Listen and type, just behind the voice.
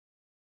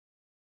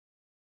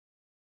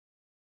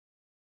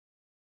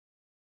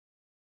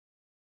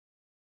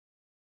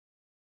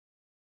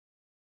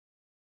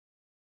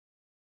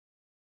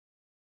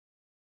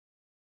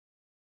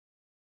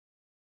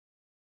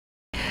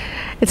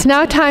It's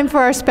now time for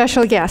our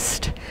special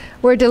guest.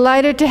 We're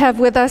delighted to have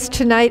with us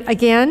tonight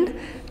again,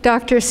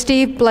 Dr.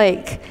 Steve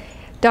Blake.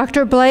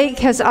 Dr. Blake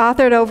has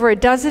authored over a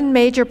dozen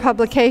major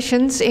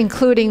publications,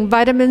 including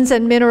Vitamins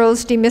and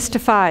Minerals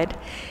Demystified.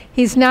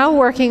 He's now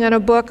working on a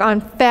book on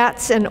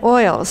fats and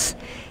oils.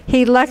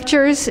 He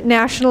lectures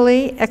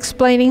nationally,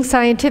 explaining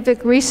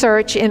scientific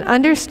research in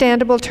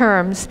understandable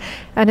terms,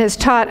 and has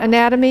taught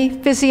anatomy,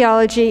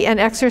 physiology, and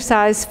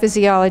exercise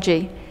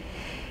physiology.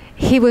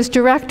 He was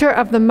director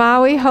of the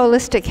Maui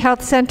Holistic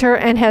Health Center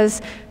and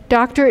has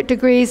doctorate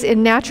degrees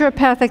in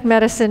naturopathic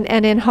medicine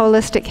and in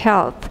holistic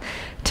health.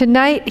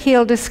 Tonight,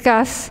 he'll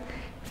discuss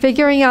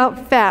figuring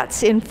out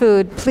fats in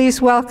food.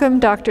 Please welcome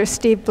Dr.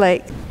 Steve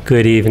Blake.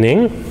 Good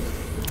evening.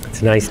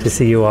 It's nice to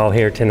see you all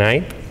here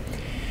tonight.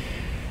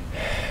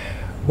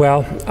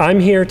 Well, I'm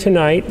here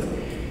tonight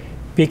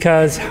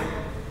because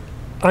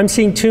I'm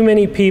seeing too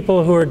many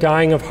people who are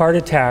dying of heart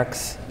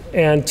attacks,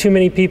 and too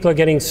many people are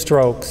getting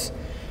strokes.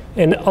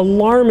 An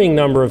alarming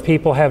number of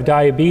people have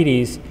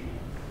diabetes,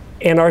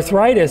 and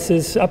arthritis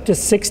is up to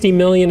 60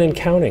 million and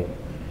counting.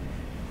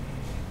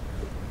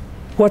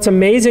 What's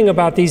amazing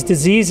about these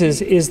diseases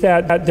is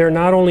that they're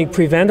not only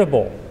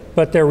preventable,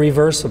 but they're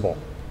reversible.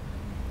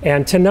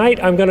 And tonight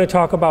I'm going to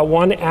talk about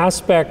one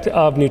aspect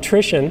of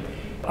nutrition.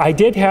 I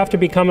did have to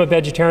become a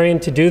vegetarian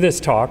to do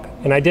this talk,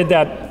 and I did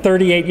that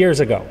 38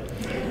 years ago.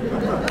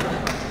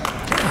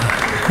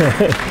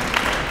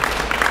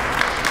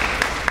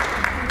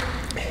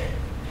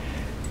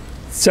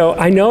 So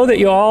I know that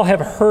you all have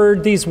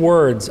heard these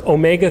words,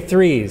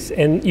 omega-3s,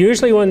 and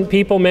usually when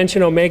people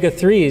mention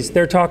omega-3s,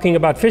 they're talking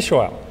about fish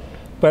oil.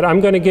 But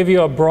I'm going to give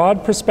you a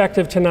broad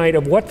perspective tonight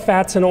of what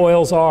fats and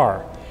oils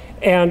are.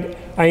 And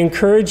I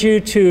encourage you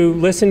to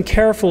listen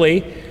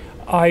carefully.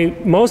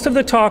 Most of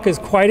the talk is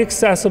quite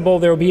accessible.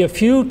 There will be a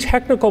few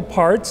technical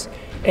parts,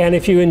 and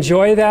if you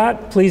enjoy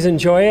that, please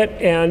enjoy it.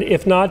 And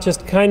if not,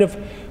 just kind of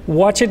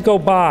watch it go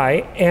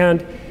by.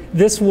 And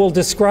this will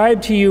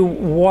describe to you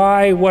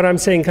why what I'm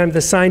saying, kind of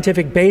the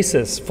scientific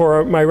basis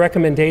for my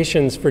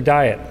recommendations for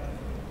diet.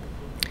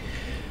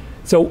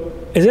 So,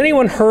 has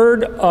anyone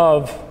heard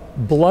of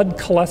blood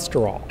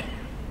cholesterol?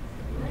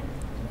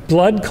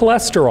 Blood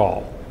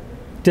cholesterol.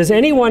 Does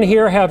anyone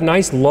here have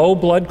nice low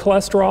blood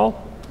cholesterol?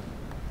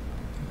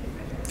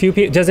 Few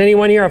people. Does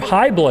anyone here have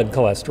high blood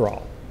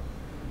cholesterol?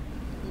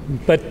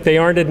 But they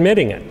aren't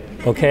admitting it,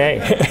 okay?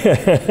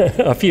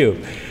 A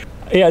few.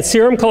 Yeah,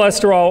 serum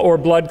cholesterol or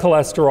blood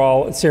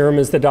cholesterol. Serum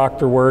is the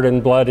doctor word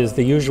and blood is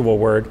the usual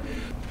word.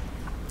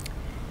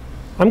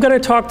 I'm going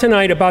to talk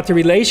tonight about the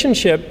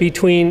relationship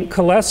between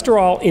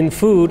cholesterol in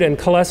food and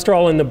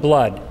cholesterol in the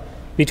blood,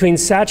 between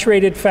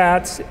saturated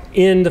fats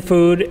in the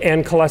food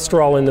and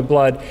cholesterol in the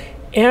blood,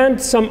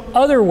 and some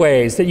other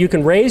ways that you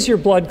can raise your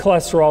blood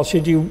cholesterol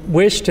should you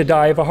wish to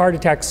die of a heart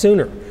attack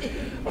sooner.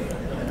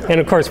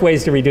 And of course,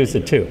 ways to reduce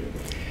it too.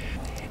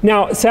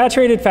 Now,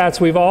 saturated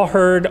fats, we've all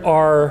heard,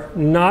 are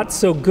not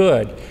so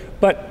good.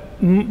 But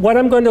what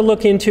I'm going to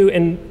look into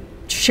and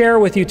share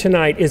with you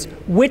tonight is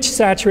which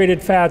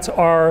saturated fats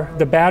are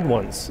the bad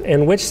ones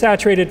and which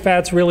saturated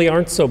fats really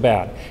aren't so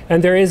bad.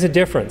 And there is a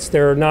difference.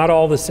 They're not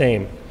all the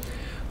same.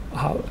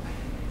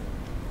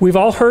 We've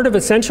all heard of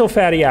essential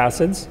fatty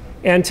acids.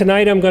 And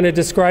tonight I'm going to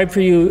describe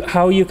for you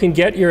how you can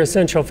get your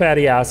essential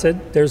fatty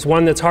acid. There's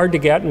one that's hard to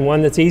get and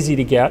one that's easy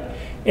to get.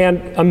 And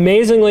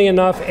amazingly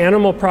enough,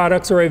 animal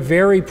products are a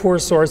very poor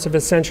source of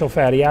essential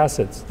fatty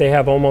acids. They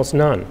have almost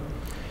none.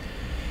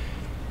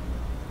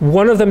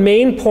 One of the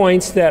main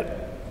points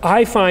that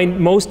I find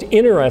most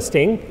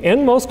interesting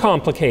and most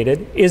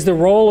complicated is the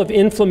role of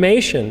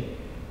inflammation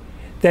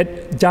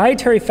that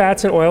dietary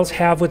fats and oils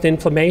have with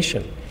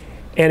inflammation.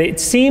 And it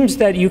seems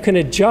that you can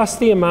adjust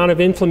the amount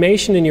of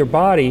inflammation in your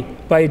body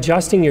by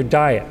adjusting your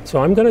diet.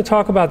 So I'm going to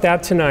talk about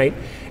that tonight.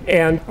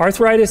 And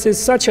arthritis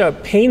is such a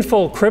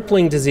painful,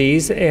 crippling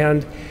disease,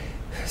 and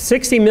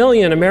 60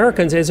 million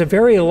Americans is a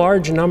very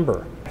large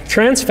number.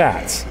 Trans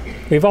fats.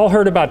 We've all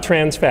heard about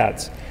trans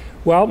fats.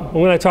 Well, I'm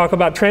going to talk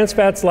about trans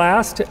fats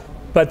last,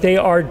 but they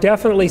are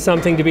definitely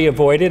something to be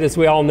avoided, as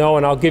we all know,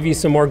 and I'll give you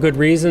some more good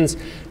reasons,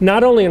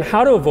 not only on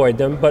how to avoid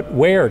them, but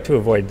where to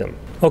avoid them.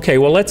 Okay,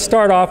 well, let's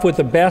start off with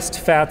the best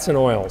fats and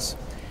oils.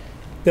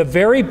 The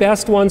very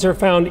best ones are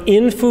found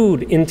in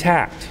food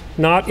intact,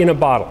 not in a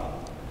bottle.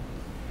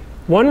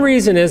 One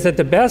reason is that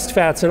the best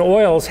fats and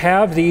oils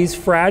have these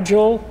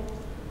fragile,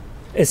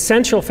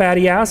 essential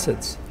fatty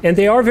acids, and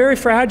they are very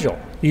fragile.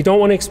 You don't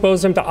want to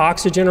expose them to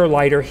oxygen or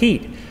light or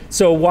heat.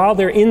 So while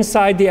they're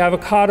inside the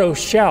avocado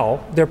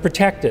shell, they're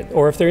protected,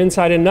 or if they're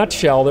inside a nut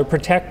shell, they're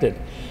protected.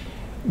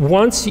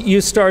 Once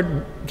you start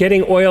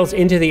getting oils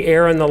into the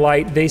air and the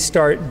light, they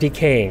start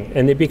decaying,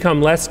 and they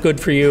become less good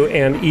for you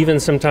and even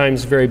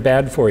sometimes very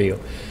bad for you.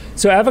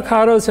 So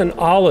avocados and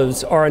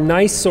olives are a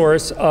nice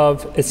source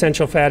of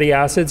essential fatty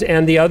acids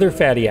and the other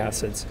fatty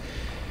acids.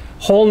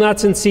 Whole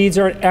nuts and seeds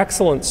are an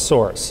excellent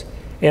source.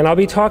 And I'll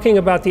be talking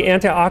about the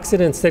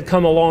antioxidants that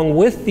come along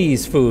with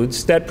these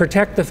foods that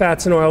protect the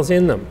fats and oils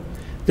in them.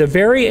 The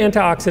very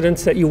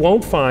antioxidants that you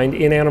won't find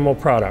in animal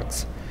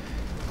products.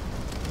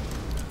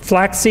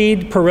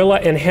 Flaxseed,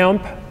 perilla, and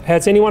hemp.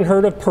 Has anyone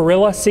heard of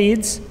perilla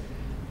seeds?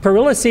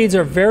 Perilla seeds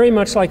are very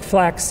much like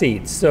flax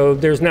seeds. So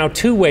there's now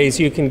two ways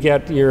you can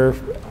get your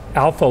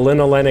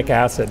alpha-linolenic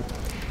acid.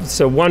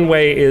 So one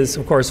way is,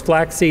 of course,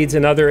 flax seeds,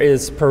 another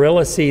is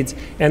perilla seeds,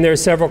 and there are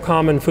several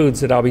common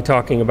foods that I'll be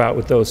talking about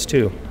with those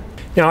two.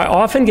 Now, I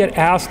often get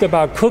asked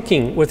about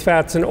cooking with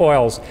fats and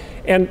oils,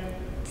 and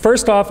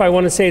first off, I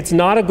want to say it's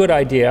not a good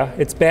idea.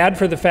 It's bad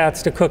for the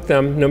fats to cook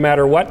them, no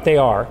matter what they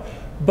are.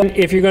 But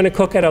if you're going to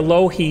cook at a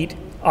low heat,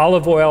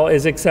 olive oil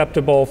is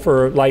acceptable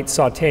for light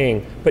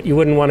sautéing, but you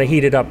wouldn't want to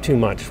heat it up too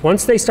much.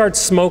 Once they start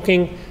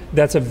smoking,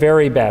 that's a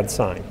very bad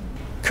sign.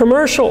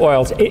 Commercial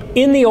oils,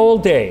 in the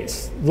old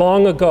days,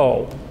 long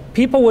ago,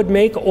 people would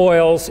make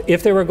oils,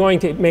 if they were going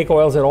to make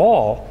oils at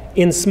all,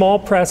 in small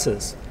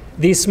presses.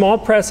 These small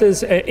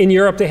presses, in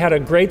Europe, they had a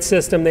great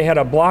system. They had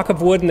a block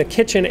of wood in the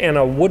kitchen and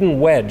a wooden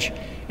wedge.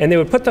 And they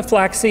would put the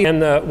flaxseed, and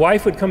the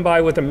wife would come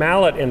by with a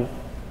mallet and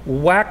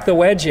whack the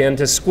wedge in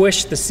to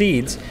squish the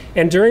seeds.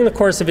 And during the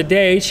course of a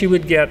day, she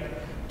would get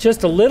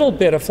just a little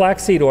bit of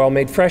flaxseed oil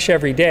made fresh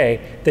every day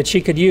that she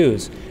could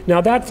use.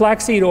 Now that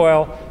flaxseed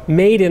oil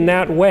made in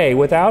that way,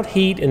 without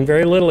heat and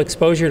very little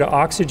exposure to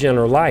oxygen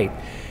or light,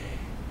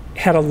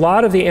 had a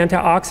lot of the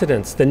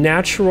antioxidants, the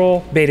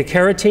natural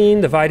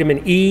beta-carotene, the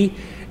vitamin E,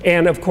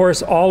 and of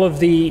course all of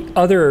the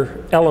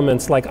other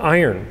elements like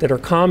iron that are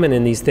common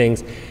in these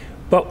things.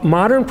 But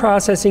modern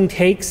processing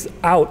takes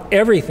out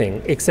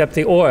everything except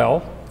the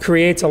oil,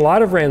 creates a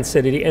lot of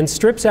rancidity, and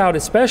strips out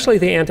especially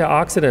the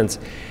antioxidants.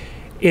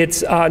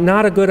 It's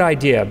not a good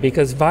idea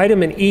because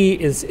vitamin E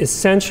is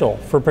essential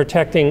for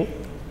protecting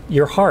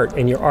your heart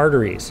and your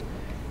arteries.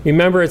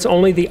 Remember, it's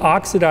only the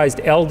oxidized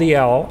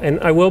LDL, and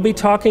I will be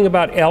talking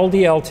about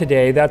LDL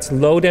today. That's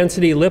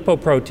low-density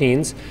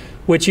lipoproteins,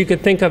 which you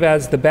could think of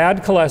as the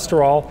bad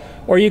cholesterol,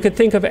 or you could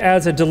think of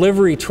as a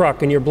delivery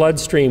truck in your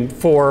bloodstream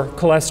for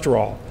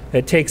cholesterol.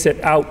 It takes it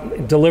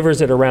out,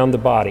 delivers it around the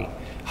body.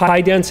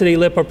 High-density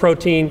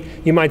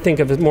lipoprotein, you might think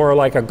of it more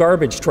like a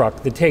garbage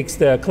truck that takes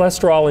the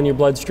cholesterol in your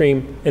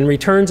bloodstream and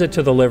returns it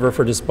to the liver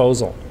for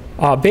disposal.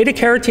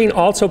 Beta-carotene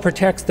also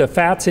protects the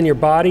fats in your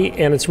body,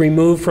 and it's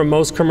removed from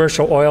most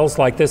commercial oils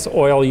like this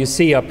oil you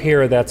see up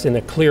here that's in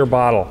a clear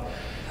bottle.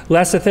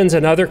 Lecithin's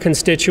another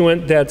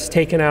constituent that's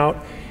taken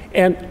out.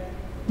 And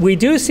we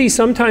do see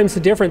sometimes the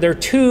difference. There are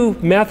two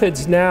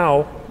methods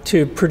now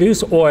to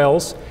produce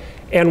oils,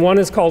 and one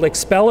is called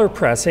expeller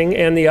pressing,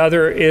 and the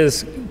other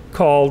is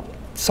called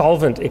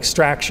solvent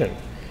extraction.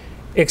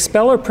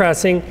 Expeller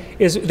pressing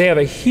is, they have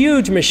a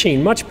huge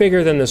machine, much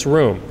bigger than this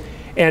room.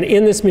 And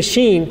in this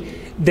machine,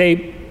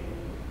 they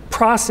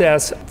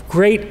process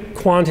great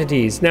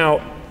quantities.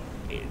 Now,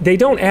 they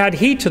don't add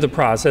heat to the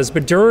process,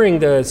 but during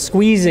the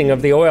squeezing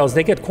of the oils,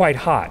 they get quite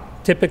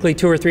hot, typically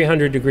 200 or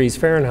 300 degrees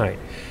Fahrenheit.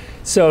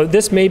 So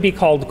this may be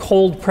called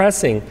cold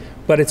pressing,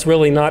 but it's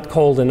really not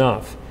cold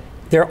enough.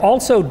 They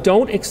also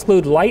don't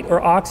exclude light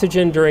or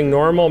oxygen during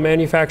normal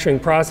manufacturing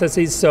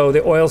processes, so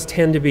the oils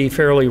tend to be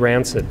fairly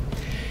rancid.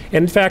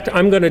 In fact,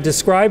 I'm going to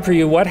describe for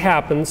you what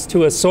happens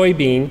to a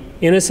soybean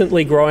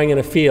innocently growing in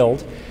a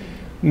field.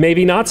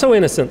 Maybe not so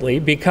innocently,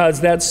 because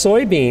that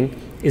soybean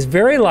is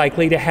very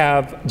likely to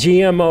have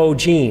GMO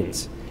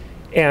genes.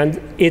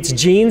 And its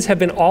genes have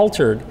been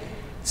altered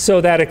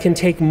so that it can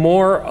take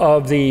more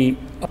of the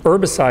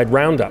herbicide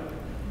Roundup.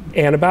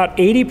 And about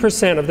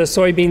 80% of the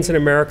soybeans in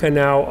America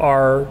now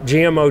are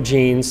GMO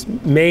genes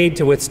made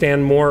to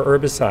withstand more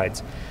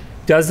herbicides.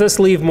 Does this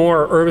leave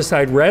more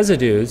herbicide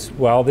residues?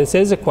 Well, this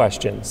is a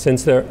question,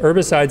 since the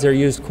herbicides are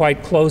used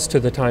quite close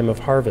to the time of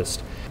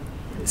harvest.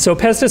 So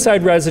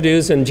pesticide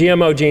residues and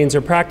GMO genes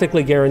are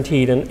practically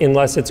guaranteed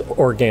unless it's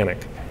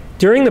organic.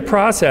 During the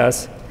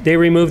process, they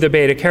remove the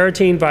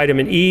beta-carotene,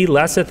 vitamin E,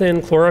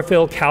 lecithin,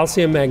 chlorophyll,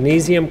 calcium,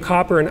 magnesium,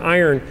 copper, and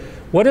iron.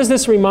 What does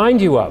this remind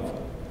you of?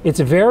 It's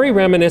very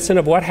reminiscent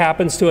of what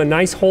happens to a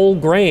nice whole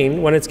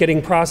grain when it's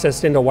getting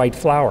processed into white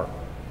flour.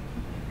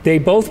 They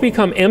both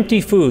become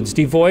empty foods,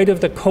 devoid of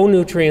the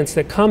co-nutrients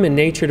that come in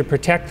nature to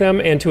protect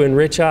them and to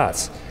enrich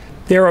us.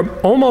 They're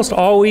almost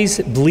always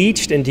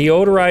bleached and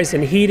deodorized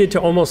and heated to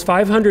almost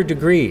 500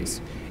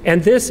 degrees.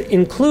 And this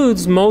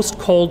includes most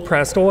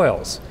cold-pressed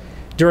oils.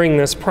 During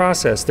this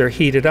process, they're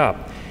heated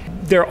up.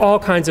 There are all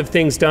kinds of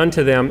things done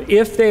to them.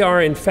 If they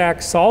are in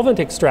fact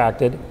solvent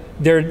extracted,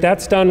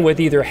 that's done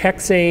with either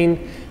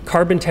hexane,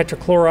 carbon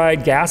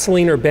tetrachloride,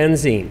 gasoline, or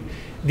benzene.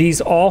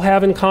 These all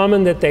have in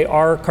common that they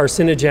are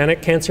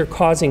carcinogenic,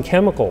 cancer-causing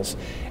chemicals.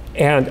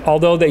 And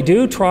although they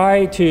do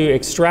try to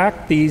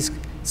extract these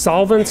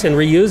solvents and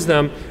reuse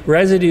them,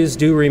 residues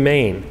do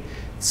remain.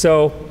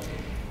 So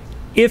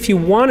if you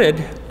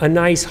wanted a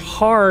nice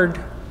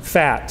hard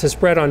fat to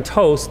spread on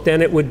toast,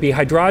 then it would be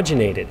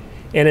hydrogenated.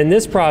 And in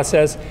this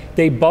process,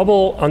 they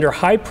bubble under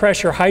high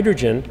pressure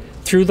hydrogen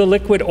through the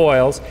liquid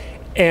oils,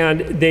 and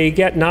they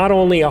get not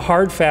only a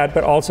hard fat,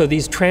 but also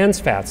these trans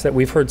fats that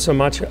we've heard so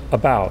much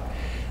about.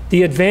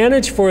 The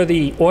advantage for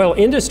the oil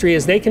industry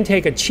is they can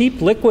take a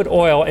cheap liquid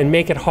oil and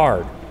make it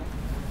hard.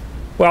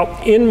 Well,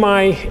 in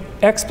my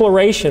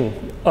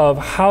exploration of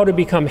how to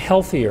become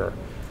healthier,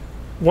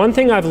 one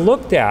thing I've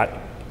looked at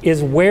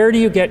is where do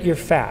you get your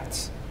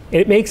fats?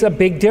 It makes a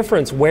big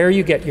difference where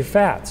you get your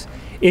fats.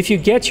 If you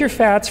get your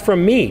fats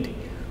from meat,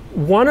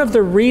 one of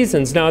the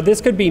reasons, now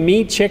this could be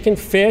meat, chicken,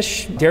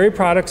 fish, dairy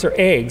products, or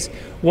eggs,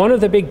 one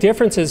of the big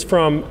differences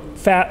from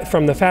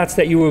the fats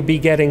that you would be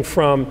getting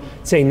from,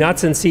 say,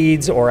 nuts and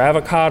seeds or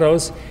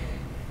avocados,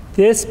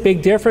 this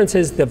big difference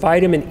is the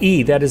vitamin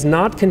E that is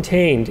not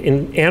contained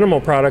in animal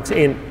products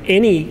in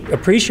any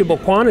appreciable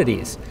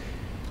quantities.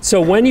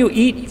 So when you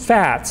eat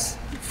fats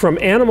from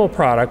animal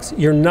products,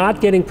 you're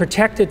not getting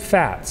protected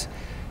fats.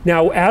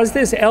 Now, as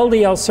this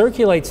LDL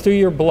circulates through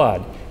your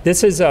blood,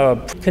 this is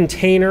a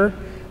container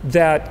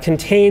that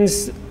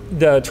contains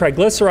the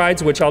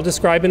triglycerides, which I'll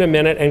describe in a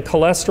minute, and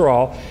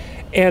cholesterol,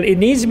 and it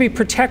needs to be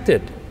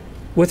protected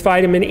with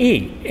vitamin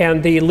E.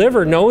 And the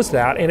liver knows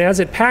that, and as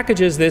it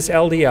packages this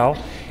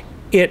LDL,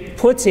 it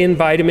puts in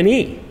vitamin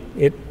E.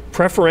 It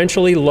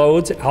preferentially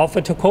loads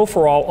alpha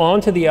tocopherol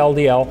onto the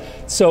LDL,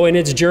 so in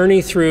its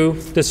journey through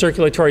the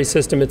circulatory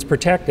system, it's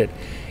protected.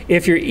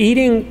 If you're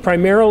eating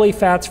primarily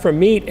fats from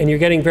meat and you're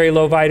getting very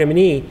low vitamin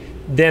E,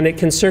 then it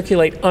can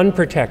circulate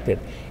unprotected.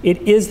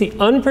 It is the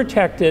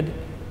unprotected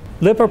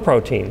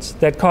lipoproteins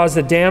that cause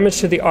the damage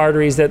to the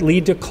arteries that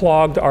lead to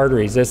clogged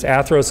arteries, this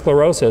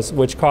atherosclerosis,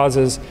 which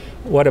causes,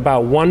 what,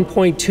 about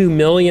 1.2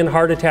 million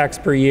heart attacks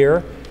per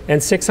year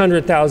and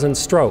 600,000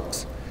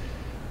 strokes.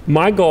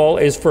 My goal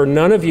is for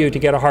none of you to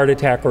get a heart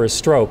attack or a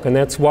stroke, and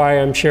that's why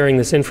I'm sharing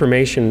this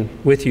information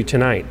with you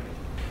tonight.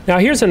 Now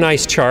here's a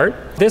nice chart.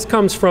 This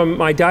comes from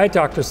my Diet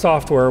Doctor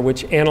software,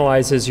 which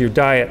analyzes your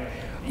diet.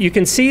 You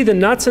can see the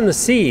nuts and the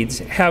seeds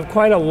have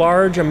quite a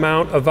large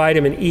amount of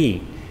vitamin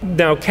E.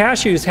 Now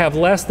cashews have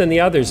less than the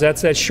others.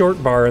 That's that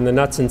short bar in the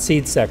nuts and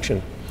seeds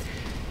section.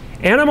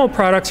 Animal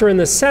products are in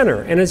the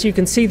center, and as you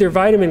can see, their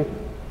vitamin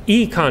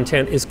E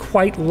content is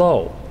quite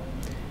low.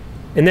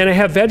 And then I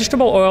have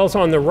vegetable oils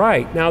on the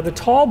right. Now the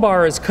tall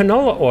bar is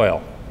canola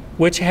oil,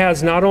 which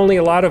has not only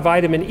a lot of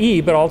vitamin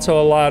E, but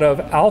also a lot of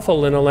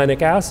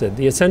alpha-linolenic acid,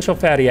 the essential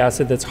fatty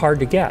acid that's hard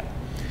to get.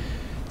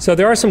 So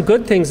there are some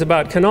good things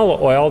about canola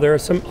oil. There are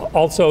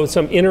also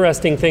some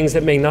interesting things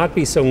that may not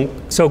be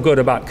so good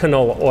about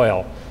canola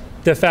oil.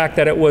 The fact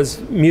that it was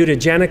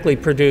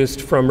mutagenically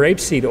produced from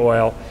rapeseed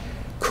oil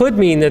could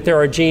mean that there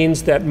are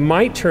genes that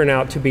might turn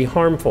out to be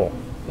harmful,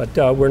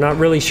 but we're not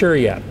really sure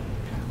yet.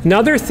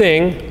 Another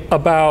thing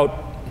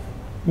about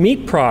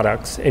meat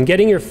products and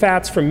getting your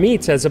fats from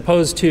meats as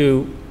opposed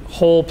to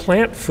whole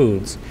plant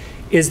foods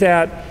is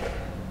that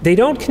they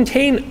don't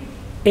contain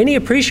any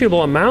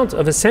appreciable amount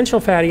of essential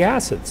fatty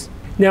acids.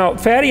 Now,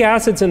 fatty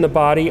acids in the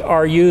body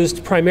are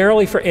used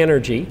primarily for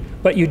energy,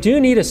 but you do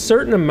need a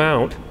certain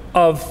amount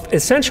of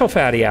essential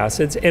fatty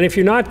acids, and if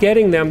you're not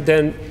getting them,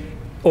 then,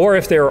 or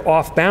if they're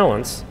off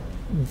balance,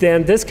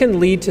 then this can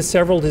lead to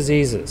several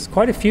diseases,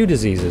 quite a few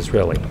diseases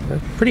really.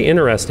 Pretty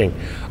interesting.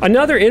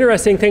 Another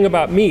interesting thing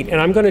about meat, and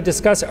I'm going to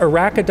discuss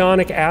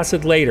arachidonic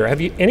acid later. Have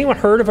anyone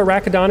heard of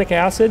arachidonic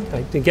acid?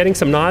 I'm getting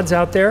some nods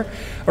out there.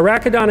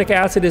 Arachidonic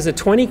acid is a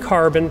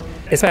 20-carbon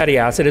fatty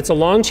acid. It's a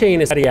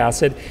long-chain fatty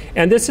acid,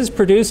 and this is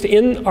produced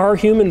in our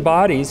human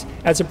bodies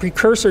as a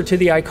precursor to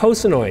the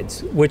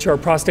eicosanoids, which are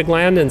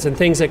prostaglandins and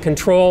things that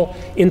control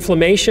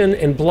inflammation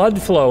and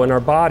blood flow in our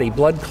body,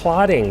 blood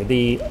clotting,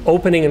 the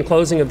opening and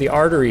closing of the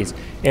arteries,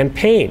 and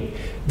pain.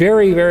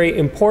 Very, very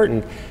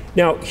important.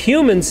 Now,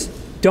 humans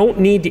don't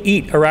need to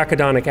eat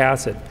arachidonic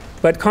acid,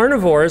 but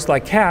carnivores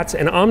like cats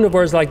and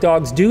omnivores like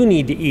dogs do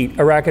need to eat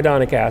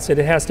arachidonic acid.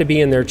 It has to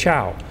be in their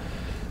chow.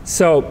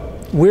 So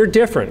we're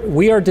different.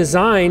 We are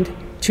designed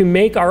to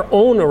make our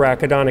own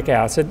arachidonic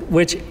acid,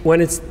 which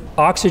when it's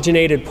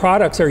oxygenated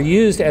products are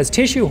used as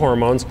tissue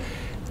hormones,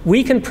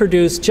 we can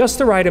produce just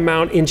the right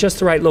amount in just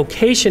the right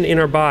location in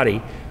our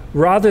body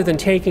rather than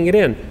taking it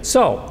in.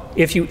 So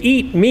if you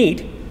eat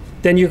meat,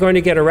 then you're going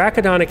to get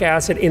arachidonic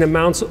acid in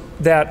amounts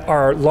that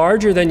are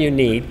larger than you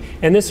need,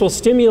 and this will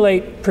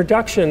stimulate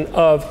production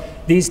of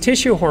these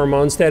tissue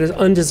hormones that is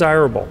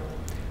undesirable.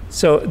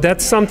 So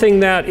that's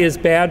something that is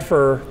bad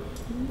for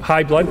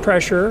high blood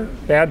pressure,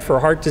 bad for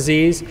heart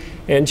disease,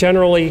 and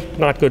generally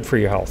not good for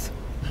your health.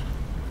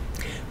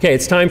 Okay,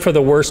 it's time for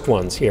the worst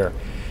ones here.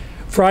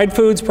 Fried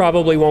foods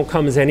probably won't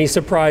come as any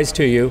surprise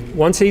to you.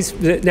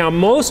 Now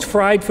most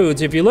fried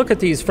foods, if you look at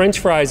these French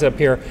fries up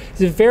here,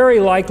 it's very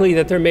likely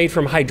that they're made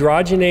from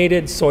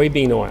hydrogenated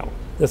soybean oil.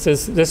 This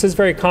is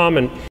very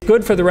common.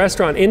 Good for the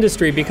restaurant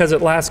industry because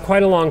it lasts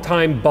quite a long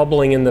time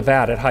bubbling in the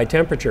vat at high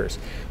temperatures,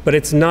 but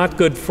it's not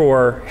good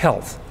for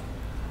health.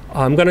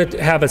 I'm going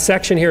to have a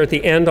section here at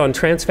the end on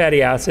trans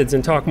fatty acids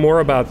and talk more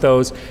about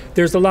those.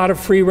 There's a lot of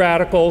free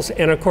radicals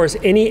and of course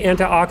any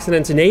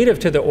antioxidants native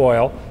to the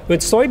oil,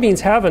 but soybeans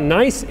have a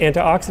nice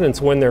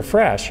antioxidants when they're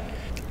fresh.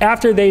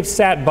 After they've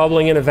sat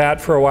bubbling in a vat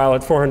for a while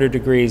at 400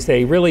 degrees,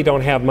 they really don't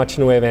have much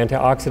in the way of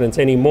antioxidants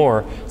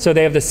anymore, so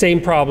they have the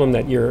same problem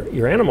that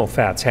your animal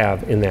fats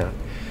have in that.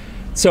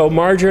 So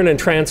margarine and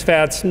trans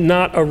fats,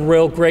 not a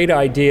real great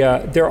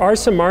idea. There are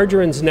some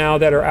margarines now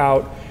that are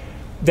out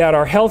that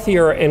are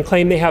healthier and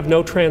claim they have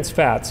no trans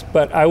fats.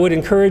 But I would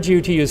encourage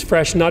you to use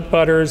fresh nut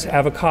butters,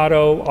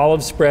 avocado,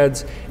 olive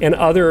spreads, and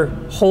other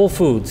whole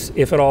foods,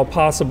 if at all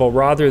possible,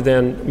 rather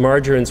than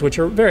margarines, which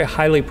are very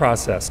highly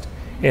processed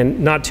and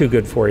not too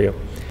good for you.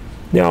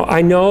 Now,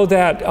 I know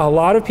that a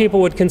lot of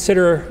people would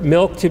consider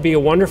milk to be a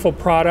wonderful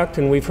product,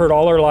 and we've heard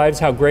all our lives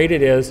how great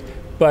it is,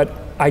 but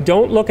I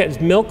don't look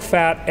at milk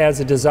fat as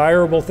a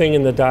desirable thing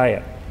in the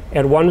diet.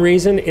 And one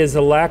reason is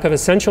the lack of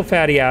essential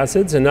fatty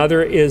acids.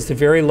 Another is the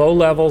very low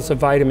levels of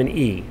vitamin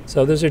E.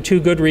 So those are two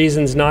good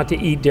reasons not to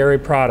eat dairy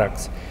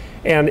products.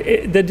 And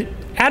the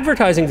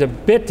advertising is a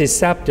bit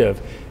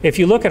deceptive. If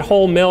you look at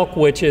whole milk,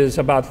 which is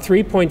about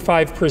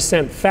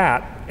 3.5%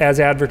 fat, as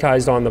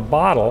advertised on the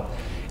bottle,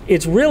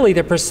 it's really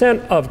the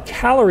percent of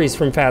calories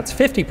from fat's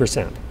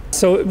 50%.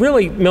 So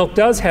really, milk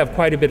does have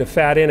quite a bit of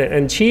fat in it,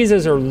 and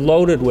cheeses are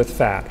loaded with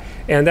fat.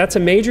 And that's a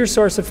major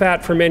source of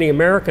fat for many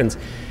Americans.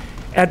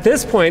 At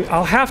this point,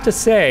 I'll have to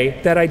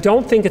say that I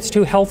don't think it's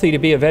too healthy to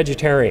be a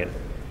vegetarian.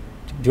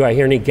 Do I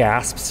hear any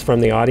gasps from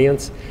the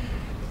audience?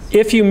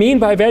 If you mean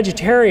by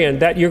vegetarian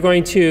that you're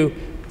going to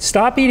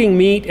stop eating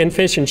meat and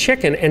fish and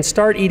chicken and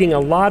start eating a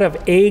lot of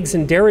eggs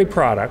and dairy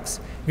products,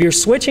 if you're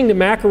switching to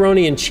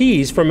macaroni and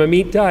cheese from a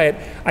meat diet,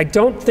 I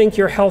don't think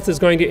your health is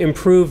going to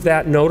improve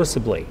that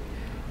noticeably.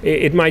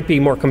 It might be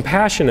more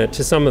compassionate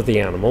to some of the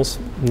animals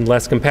and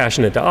less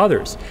compassionate to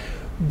others.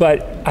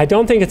 But I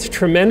don't think it's a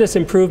tremendous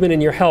improvement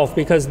in your health,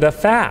 because the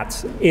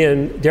fats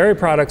in dairy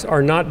products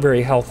are not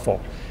very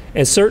healthful,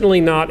 and certainly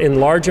not in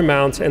large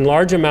amounts, and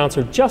large amounts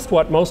are just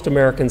what most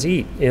Americans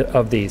eat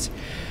of these.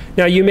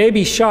 Now, you may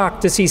be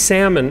shocked to see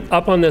salmon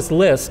up on this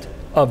list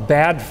of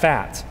bad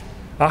fats.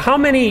 How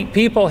many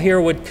people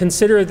here would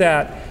consider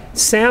that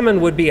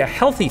salmon would be a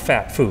healthy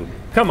fat food?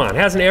 Come on,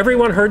 hasn't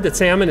everyone heard that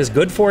salmon is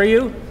good for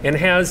you and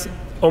has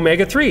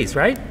omega-3s,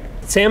 right?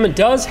 Salmon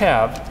does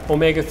have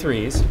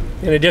omega-3s,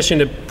 in addition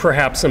to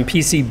perhaps some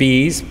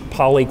PCBs,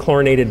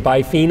 polychlorinated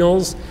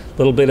biphenyls, a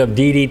little bit of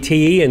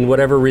DDT, and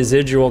whatever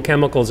residual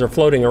chemicals are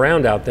floating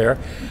around out there.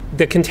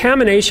 The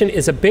contamination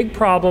is a big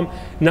problem,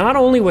 not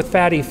only with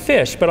fatty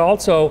fish, but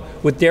also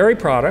with dairy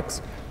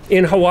products.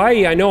 In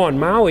Hawaii, I know on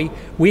Maui,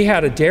 we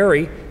had a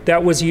dairy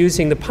that was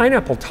using the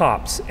pineapple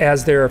tops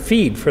as their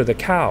feed for the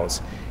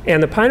cows.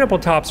 And the pineapple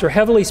tops are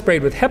heavily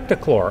sprayed with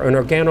heptachlor, an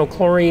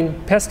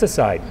organochlorine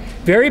pesticide.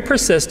 Very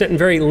persistent and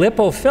very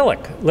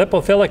lipophilic.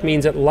 Lipophilic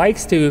means it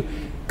likes to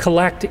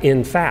collect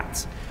in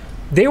fats.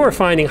 They were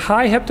finding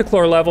high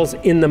heptachlor levels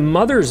in the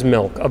mother's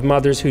milk of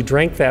mothers who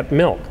drank that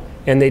milk.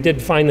 And they did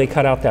finally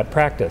cut out that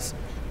practice.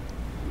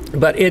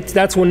 But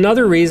that's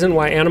another reason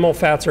why animal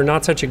fats are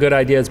not such a good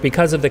idea, is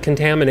because of the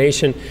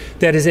contamination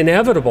that is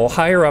inevitable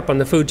higher up on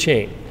the food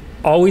chain.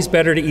 Always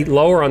better to eat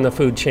lower on the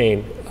food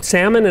chain.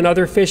 Salmon and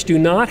other fish do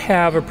not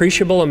have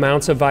appreciable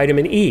amounts of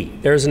vitamin E.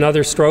 There's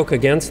another stroke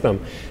against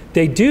them.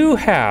 They do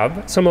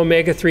have some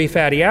omega-3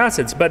 fatty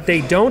acids, but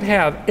they don't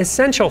have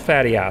essential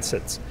fatty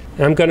acids.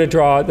 And I'm going to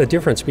draw the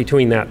difference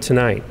between that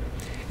tonight.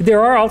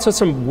 There are also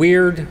some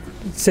weird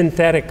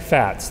synthetic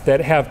fats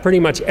that have pretty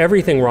much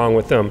everything wrong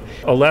with them.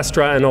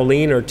 Olestra and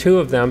olein are two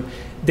of them.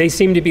 They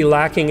seem to be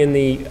lacking in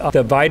the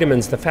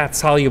vitamins, the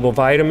fat-soluble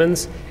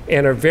vitamins,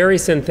 and are very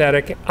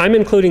synthetic. I'm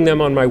including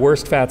them on my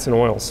worst fats and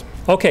oils.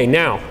 Okay,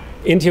 now,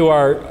 into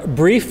our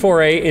brief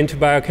foray into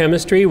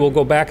biochemistry. We'll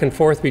go back and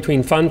forth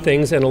between fun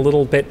things and a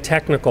little bit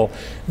technical.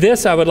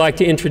 This I would like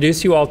to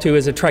introduce you all to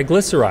is a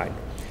triglyceride.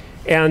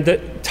 And the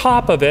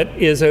top of it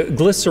is a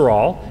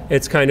glycerol.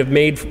 It's kind of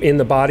made in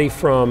the body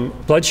from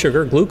blood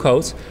sugar,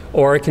 glucose,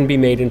 or it can be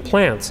made in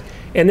plants.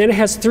 And then it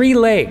has three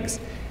legs.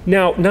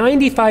 Now,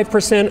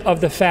 95%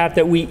 of the fat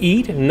that we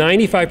eat,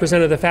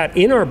 95% of the fat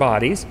in our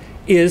bodies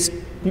is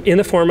in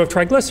the form of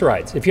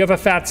triglycerides. If you have a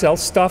fat cell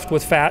stuffed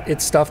with fat,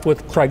 it's stuffed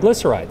with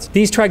triglycerides.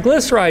 These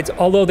triglycerides,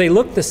 although they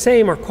look the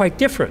same, are quite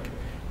different,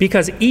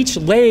 because each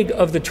leg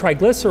of the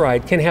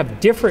triglyceride can have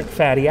different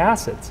fatty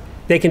acids.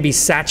 They can be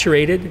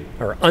saturated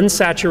or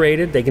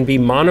unsaturated. They can be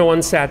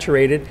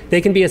monounsaturated.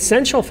 They can be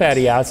essential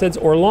fatty acids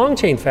or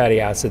long-chain fatty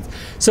acids.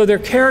 So their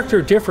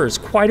character differs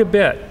quite a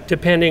bit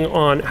depending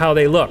on how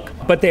they look.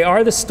 But they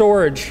are the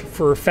storage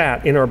for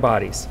fat in our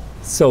bodies.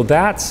 So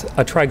that's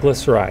a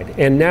triglyceride.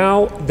 And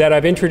now that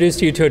I've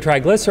introduced you to a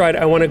triglyceride,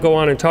 I want to go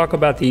on and talk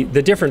about the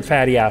different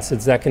fatty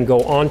acids that can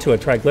go onto a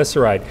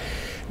triglyceride.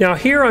 Now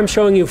here I'm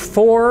showing you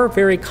 4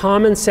 very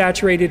common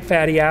saturated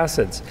fatty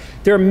acids.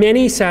 There are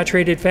many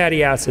saturated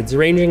fatty acids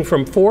ranging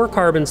from 4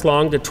 carbons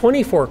long to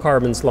 24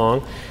 carbons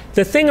long.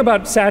 The thing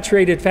about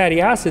saturated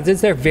fatty acids is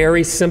they're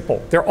very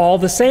simple. They're all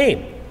the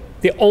same.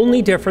 The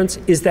only difference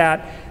is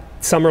that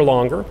some are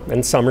longer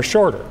and some are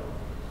shorter.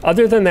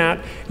 Other than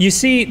that, you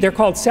see they're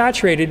called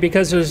saturated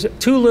because there's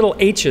 2 little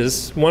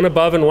H's, one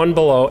above and one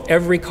below,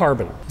 every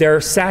carbon.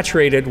 They're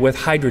saturated with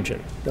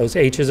hydrogen. Those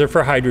H's are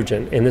for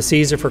hydrogen and the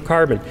C's are for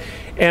carbon.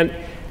 And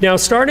now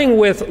starting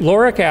with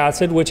lauric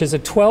acid, which is a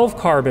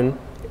 12-carbon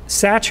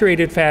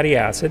saturated fatty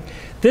acid,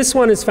 this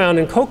one is found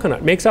in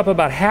coconut, makes up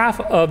about half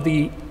of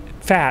the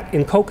fat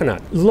in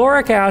coconut.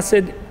 Lauric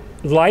acid,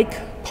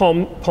 like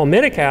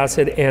palmitic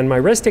acid and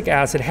myristic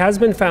acid has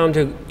been found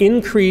to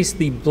increase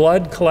the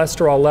blood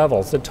cholesterol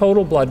levels, the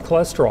total blood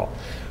cholesterol.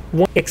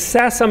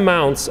 Excess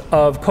amounts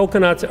of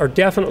coconuts are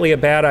definitely a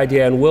bad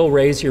idea and will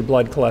raise your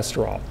blood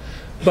cholesterol.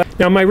 But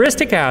now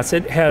myristic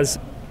acid has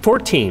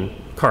 14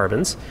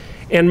 carbons,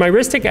 and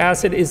myristic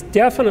acid is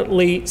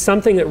definitely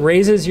something that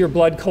raises your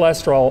blood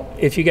cholesterol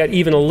if you get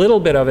even a little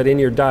bit of it in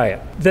your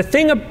diet. The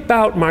thing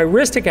about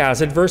myristic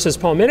acid versus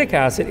palmitic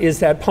acid is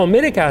that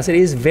palmitic acid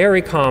is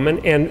very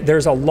common, and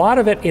there's a lot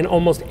of it in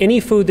almost any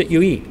food that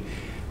you eat,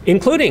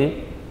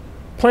 including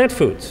plant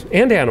foods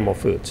and animal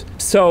foods.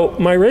 So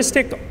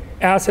myristic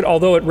acid,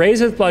 although it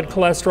raises blood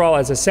cholesterol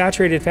as a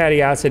saturated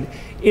fatty acid,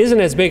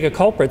 isn't as big a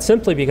culprit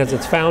simply because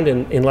it's found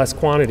in less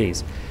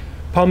quantities.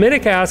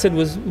 Palmitic acid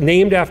was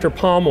named after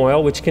palm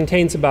oil, which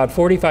contains about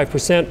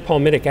 45%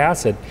 palmitic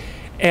acid,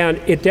 and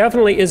it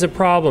definitely is a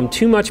problem.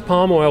 Too much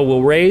palm oil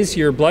will raise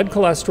your blood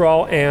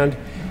cholesterol and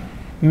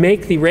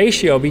make the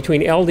ratio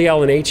between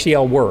LDL and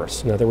HDL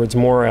worse. In other words,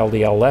 more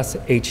LDL, less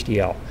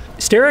HDL.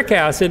 Stearic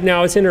acid,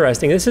 now it's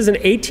interesting, this is an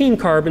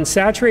 18-carbon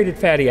saturated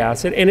fatty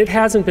acid, and it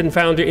hasn't been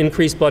found to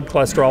increase blood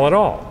cholesterol at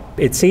all.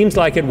 It seems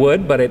like it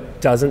would, but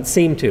it doesn't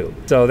seem to.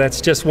 So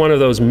that's just one of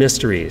those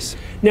mysteries.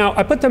 Now,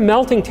 I put the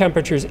melting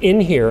temperatures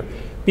in here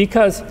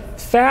because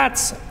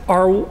fats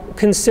are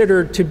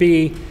considered to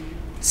be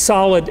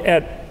solid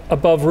at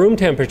above room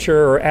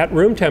temperature or at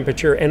room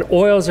temperature, and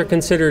oils are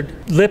considered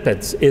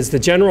lipids, is the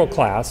general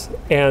class,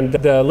 and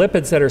the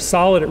lipids that are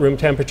solid at room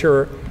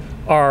temperature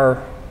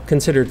are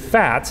considered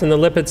fats, and the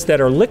lipids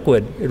that are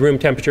liquid at room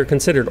temperature are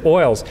considered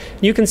oils.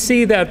 You can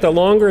see that the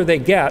longer they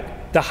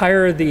get, the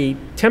higher the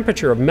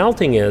temperature of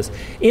melting is.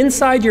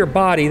 Inside your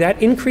body,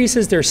 that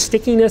increases their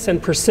stickiness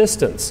and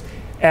persistence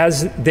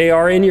as they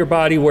are in your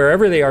body,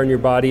 wherever they are in your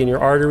body, in your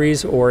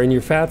arteries or in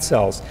your fat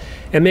cells,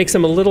 and makes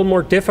them a little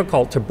more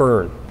difficult to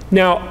burn.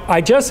 Now,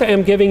 I just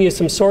am giving you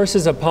some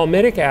sources of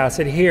palmitic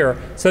acid here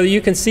so that you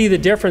can see the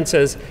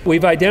differences.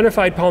 We've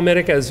identified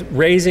palmitic as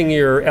raising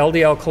your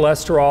LDL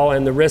cholesterol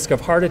and the risk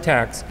of heart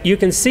attacks. You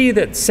can see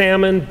that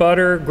salmon,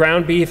 butter,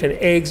 ground beef, and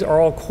eggs are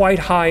all quite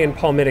high in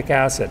palmitic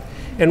acid.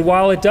 And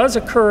while it does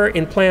occur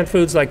in plant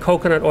foods like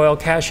coconut oil,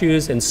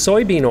 cashews, and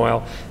soybean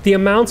oil, the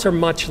amounts are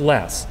much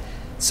less.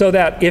 So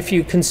that if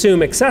you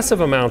consume excessive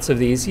amounts of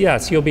these,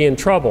 yes, you'll be in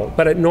trouble.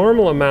 But at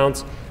normal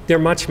amounts, they're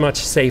much, much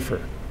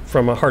safer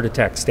from a heart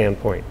attack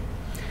standpoint.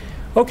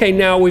 Okay,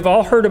 now we've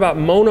all heard about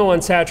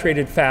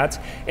monounsaturated fats,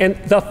 and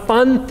the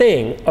fun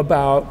thing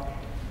about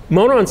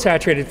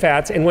monounsaturated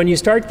fats, and when you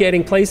start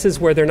getting places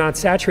where they're not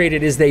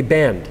saturated, is they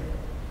bend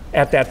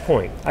at that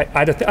point.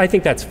 I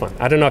think that's fun.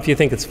 I don't know if you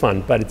think it's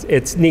fun, but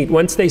it's neat.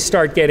 Once they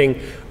start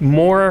getting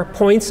more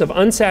points of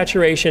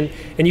unsaturation,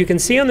 and you can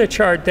see on the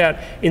chart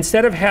that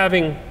instead of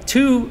having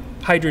two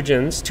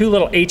hydrogens, two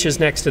little H's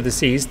next to the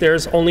C's,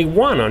 there's only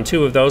one on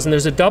two of those, and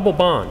there's a double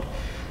bond.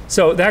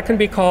 So that can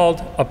be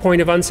called a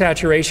point of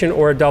unsaturation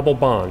or a double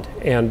bond,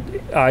 and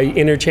I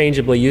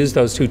interchangeably use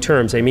those two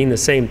terms. They mean the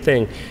same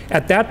thing.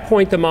 At that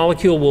point, the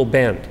molecule will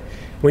bend.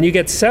 When you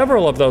get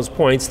several of those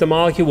points, the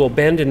molecule will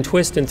bend and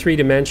twist in 3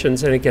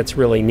 dimensions, and it gets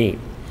really neat.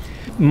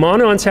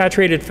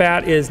 Monounsaturated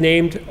fat is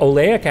named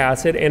oleic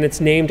acid, and it's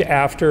named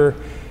after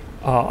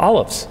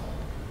olives,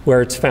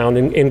 where it's found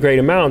in great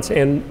amounts.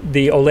 And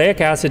the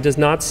oleic acid does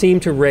not seem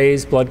to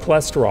raise blood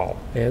cholesterol.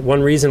 And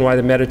one reason why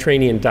the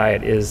Mediterranean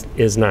diet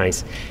is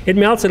nice. It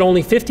melts at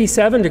only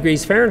 57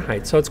 degrees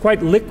Fahrenheit, so it's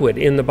quite liquid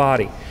in the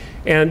body.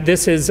 And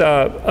this is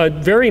a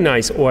very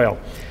nice oil.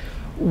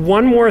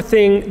 One more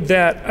thing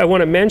that I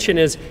want to mention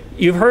is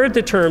you've heard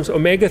the terms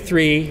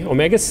omega-3,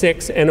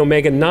 omega-6, and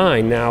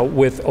omega-9 now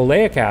with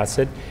oleic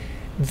acid.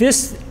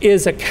 This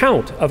is a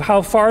count of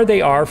how far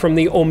they are from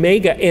the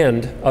omega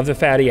end of the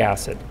fatty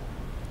acid.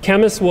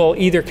 Chemists will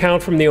either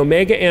count from the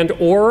omega end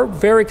or,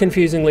 very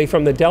confusingly,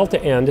 from the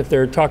delta end if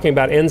they're talking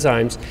about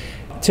enzymes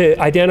to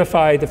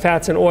identify the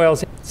fats and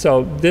oils.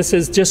 So this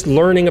is just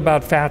learning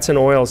about fats and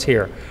oils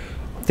here.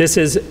 This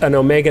is an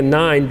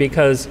omega-9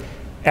 because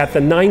at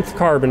the 9th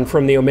carbon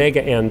from the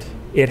omega end,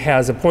 it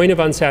has a point of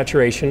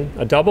unsaturation,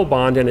 a double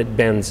bond, and it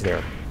bends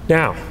there.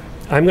 Now,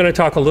 I'm going to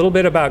talk a little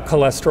bit about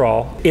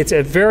cholesterol. It's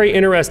a very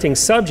interesting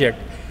subject.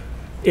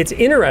 It's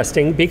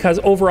interesting because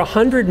over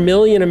 100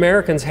 million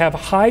Americans have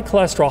high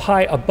cholesterol,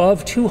 high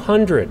above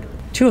 200.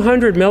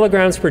 200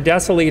 milligrams per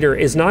deciliter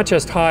is not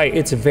just high,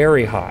 it's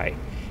very high.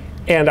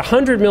 And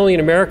 100 million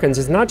Americans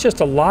is not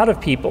just a lot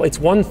of people, it's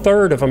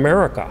 1/3 of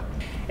America.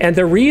 And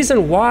the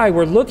reason why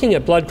we're looking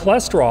at blood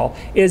cholesterol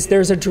is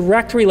there's a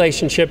direct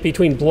relationship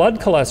between blood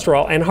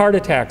cholesterol and heart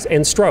attacks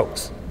and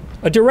strokes.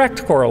 A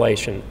direct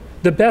correlation,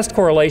 the best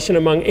correlation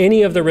among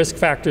any of the risk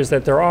factors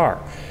that there are.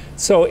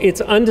 So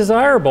it's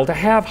undesirable to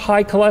have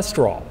high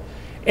cholesterol.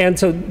 And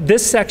so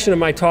this section of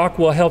my talk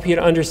will help you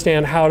to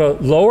understand how to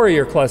lower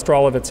your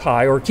cholesterol if it's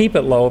high or keep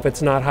it low if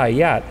it's not high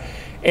yet.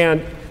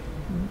 And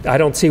I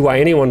don't see why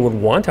anyone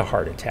would want a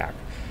heart attack.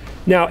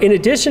 Now, in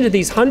addition to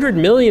these 100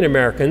 million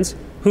Americans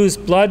whose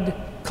blood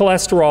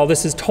cholesterol,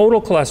 this is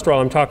total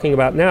cholesterol I'm talking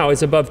about now,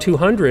 is above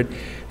 200,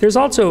 there's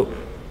also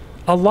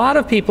A lot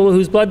of people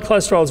whose blood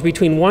cholesterol is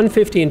between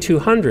 150 and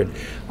 200.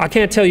 I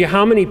can't tell you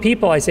how many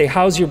people I say,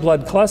 how's your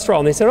blood cholesterol?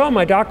 And they said, oh,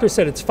 my doctor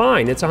said it's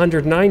fine, it's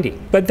 190.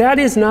 But that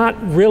is not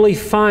really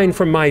fine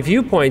from my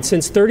viewpoint,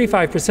 since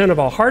 35% of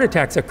all heart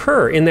attacks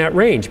occur in that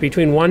range,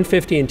 between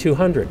 150 and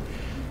 200.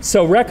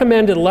 So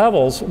recommended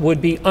levels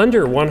would be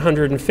under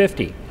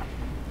 150.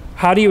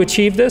 How do you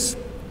achieve this?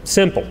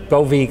 Simple,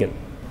 go vegan.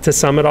 To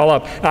sum it all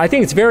up, I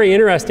think it's very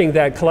interesting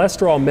that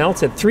cholesterol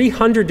melts at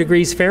 300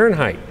 degrees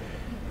Fahrenheit.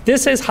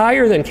 This is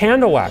higher than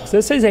candle wax.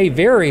 This is a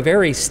very,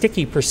 very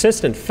sticky,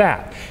 persistent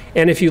fat.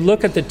 And if you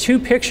look at the two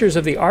pictures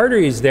of the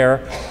arteries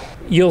there,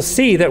 you'll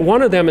see that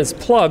one of them is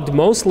plugged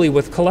mostly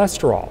with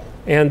cholesterol.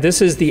 And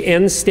this is the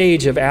end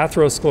stage of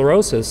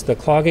atherosclerosis, the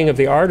clogging of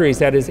the arteries,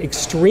 that is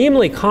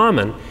extremely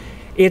common.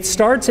 It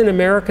starts in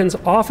Americans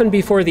often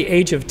before the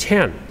age of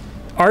 10.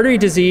 Artery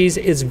disease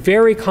is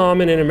very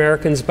common in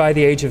Americans by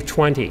the age of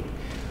 20.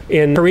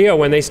 In Korea,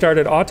 when they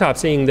started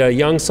autopsying the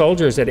young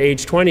soldiers at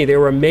age 20, they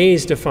were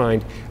amazed to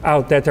find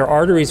out that their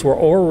arteries were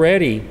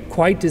already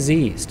quite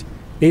diseased.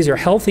 These are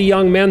healthy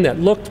young men that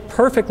looked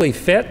perfectly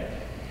fit.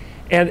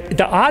 And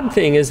the odd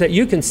thing is that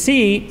you can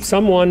see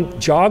someone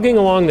jogging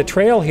along the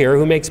trail here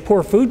who makes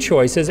poor food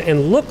choices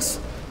and looks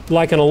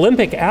like an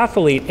Olympic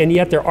athlete, and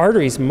yet their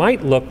arteries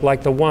might look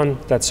like the one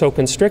that's so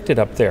constricted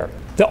up there.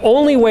 The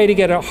only way to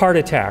get a heart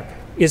attack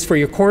is for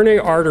your coronary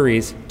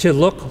arteries to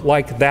look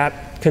like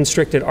that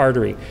constricted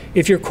artery.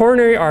 If your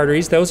coronary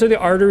arteries, those are the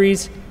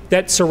arteries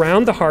that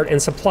surround the heart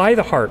and supply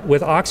the heart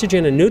with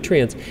oxygen and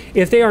nutrients,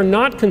 if they are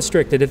not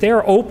constricted, if they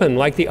are open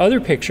like the other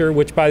picture,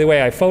 which by the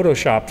way I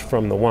photoshopped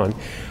from the one,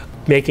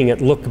 making it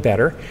look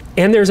better,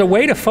 and there's a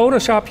way to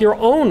Photoshop your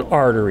own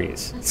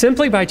arteries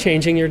simply by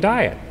changing your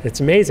diet. It's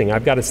amazing.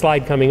 I've got a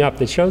slide coming up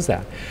that shows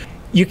that.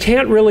 You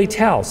can't really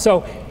tell.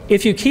 So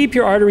if you keep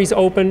your arteries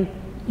open,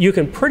 you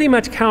can pretty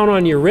much count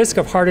on your risk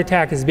of heart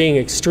attack as being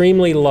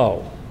extremely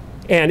low.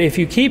 And if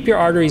you keep your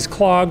arteries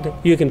clogged,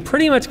 you can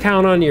pretty much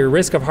count on your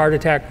risk of heart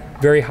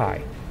attack very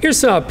high.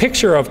 Here's a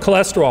picture of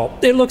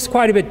cholesterol. It looks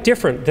quite a bit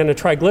different than a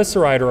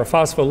triglyceride or a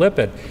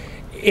phospholipid.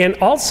 And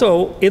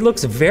also, it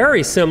looks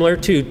very similar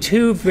to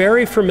two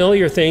very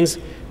familiar things: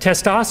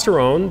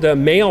 testosterone, the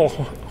male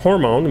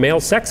hormone, the male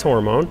sex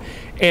hormone,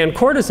 and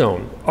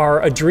cortisone,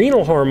 our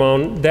adrenal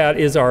hormone that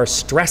is our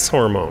stress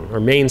hormone, our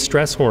main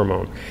stress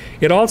hormone.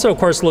 It also, of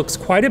course, looks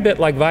quite a bit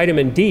like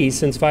vitamin D,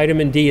 since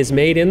vitamin D is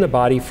made in the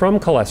body from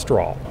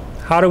cholesterol.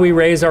 How do we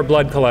raise our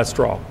blood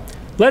cholesterol?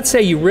 Let's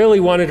say you really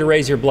wanted to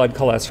raise your blood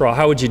cholesterol.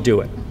 How would you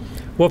do it?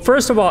 Well,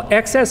 first of all,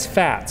 excess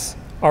fats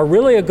are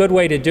really a good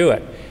way to do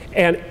it.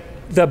 And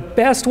the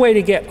best way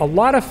to get a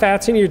lot of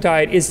fats in your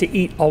diet is to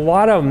eat a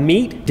lot of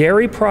meat,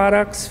 dairy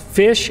products,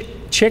 fish,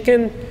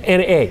 chicken,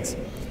 and eggs.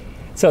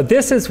 So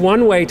this is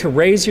one way to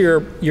raise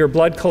your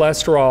blood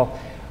cholesterol,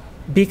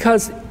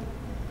 because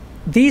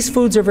these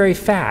foods are very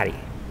fatty.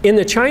 In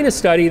the China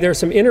study, there's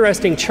some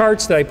interesting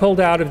charts that I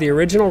pulled out of the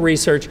original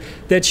research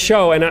that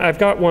show, and I've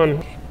got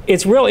one.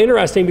 It's real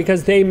interesting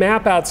because they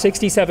map out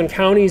 67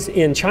 counties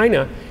in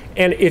China,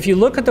 and if you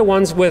look at the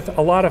ones with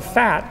a lot of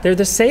fat, they're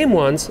the same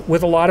ones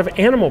with a lot of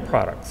animal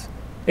products.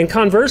 And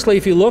conversely,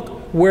 if you look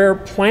where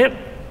plant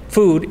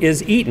food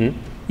is eaten,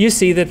 you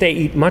see that they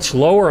eat much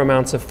lower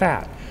amounts of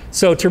fat.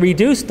 So to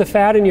reduce the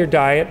fat in your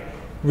diet,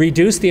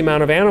 reduce the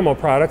amount of animal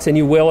products, and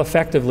you will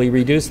effectively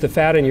reduce the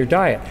fat in your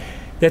diet.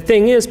 The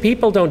thing is,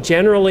 people don't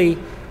generally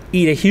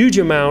eat a huge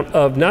amount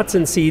of nuts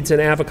and seeds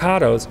and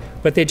avocados,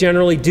 but they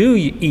generally do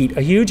eat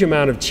a huge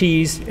amount of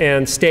cheese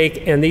and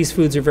steak, and these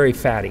foods are very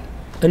fatty.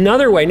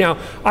 Another way, now,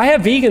 I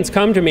have vegans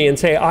come to me and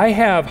say, I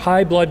have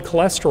high blood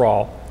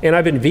cholesterol, and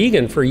I've been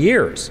vegan for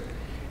years.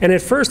 And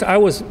at first I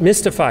was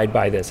mystified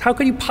by this. How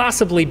could you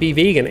possibly be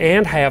vegan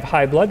and have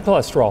high blood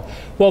cholesterol?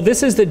 Well,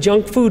 this is the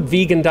junk food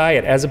vegan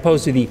diet as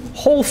opposed to the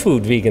whole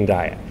food vegan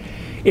diet.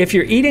 If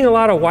you're eating a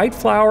lot of white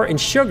flour and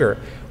sugar,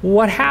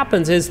 what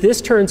happens is this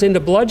turns into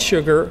blood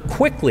sugar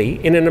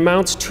quickly in an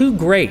amounts too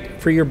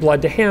great for your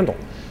blood to handle.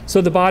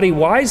 So the body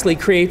wisely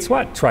creates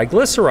what?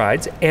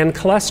 Triglycerides and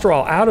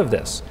cholesterol out of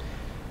this.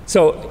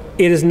 So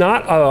it is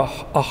not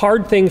a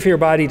hard thing for your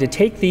body to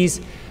take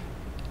these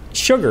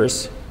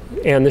sugars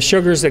and the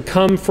sugars that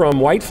come from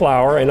white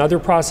flour and other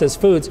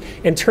processed foods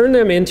and turn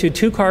them into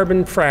 2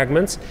 carbon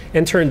fragments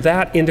and turn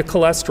that into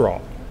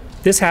cholesterol.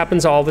 This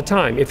happens all the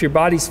time. If your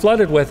body's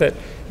flooded with it,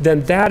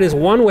 then that is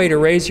one way to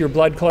raise your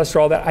blood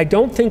cholesterol that I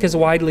don't think is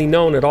widely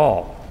known at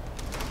all.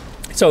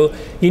 So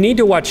you need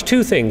to watch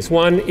 2 things.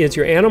 One is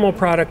your animal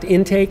product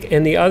intake,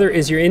 and the other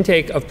is your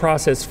intake of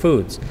processed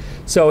foods.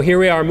 So here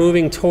we are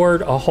moving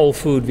toward a whole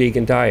food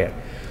vegan diet.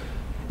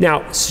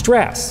 Now,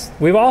 stress.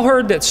 We've all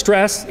heard that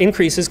stress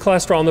increases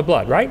cholesterol in the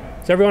blood, right?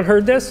 Has everyone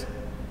heard this?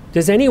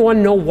 Does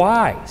anyone know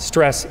why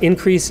stress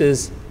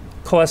increases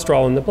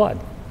cholesterol in the blood?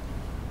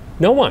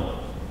 No one.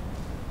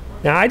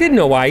 Now, I didn't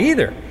know why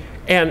either.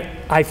 And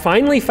I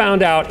finally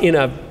found out in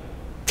a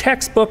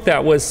textbook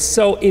that was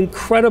so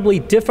incredibly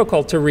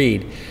difficult to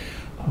read.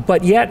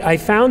 But yet I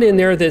found in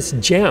there this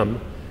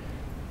gem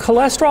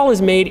Cholesterol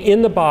is made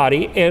in the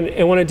body, and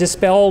I want to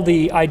dispel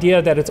the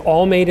idea that it's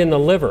all made in the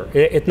liver.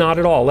 It's not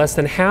at all. Less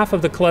than half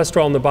of the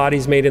cholesterol in the body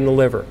is made in the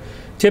liver.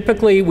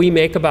 Typically, we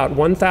make about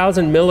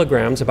 1,000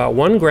 milligrams, about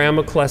 1 gram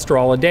of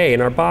cholesterol a day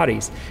in our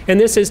bodies. And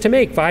this is to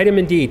make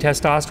vitamin D,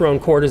 testosterone,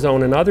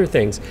 cortisone, and other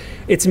things.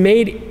 It's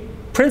made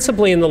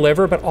principally in the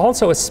liver, but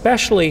also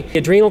especially the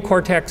adrenal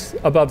cortex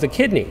above the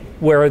kidney,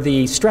 where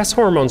the stress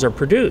hormones are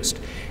produced.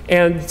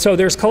 And so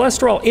there's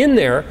cholesterol in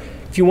there.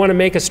 If you want to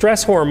make a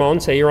stress hormone,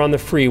 say you're on the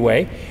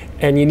freeway,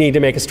 and you need to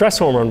make a stress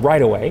hormone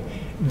right away,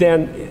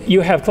 then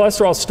you have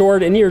cholesterol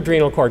stored in your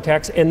adrenal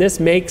cortex, and this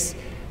makes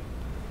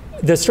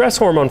the stress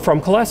hormone from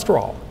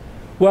cholesterol.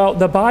 Well,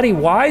 the body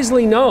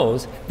wisely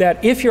knows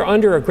that if you're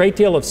under a great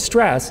deal of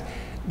stress,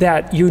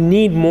 that you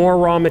need more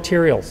raw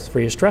materials for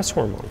your stress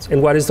hormones.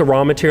 And what is the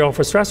raw material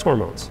for stress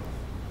hormones?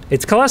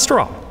 It's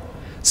cholesterol.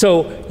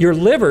 So your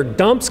liver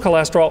dumps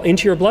cholesterol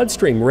into your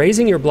bloodstream,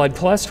 raising your blood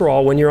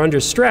cholesterol when you're under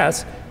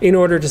stress in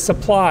order to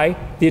supply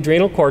the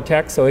adrenal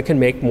cortex so it can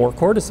make more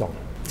cortisol.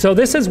 So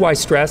this is why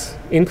stress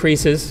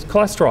increases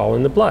cholesterol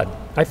in the blood.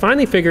 I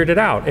finally figured it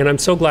out, and I'm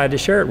so glad to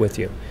share it with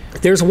you.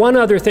 There's one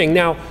other thing.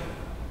 Now,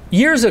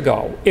 years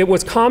ago, it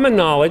was common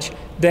knowledge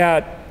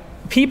that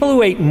people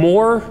who ate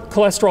more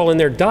cholesterol in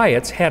their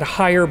diets had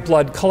higher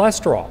blood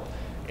cholesterol.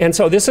 And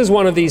so this is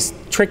one of these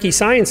tricky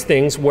science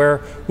things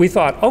where we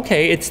thought,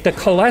 okay, it's the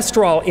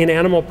cholesterol in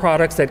animal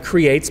products that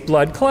creates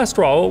blood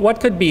cholesterol. What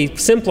could be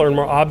simpler and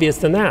more obvious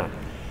than that?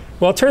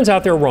 Well, it turns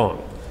out they're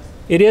wrong.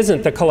 It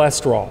isn't the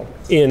cholesterol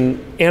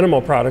in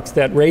animal products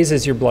that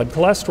raises your blood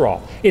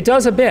cholesterol. It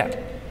does a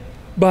bit,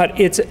 but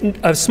it's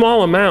of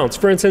small amounts.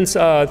 For instance,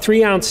 a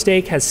 3-ounce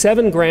steak has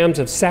 7 grams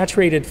of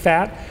saturated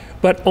fat,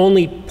 but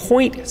only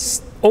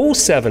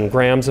 0.07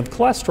 grams of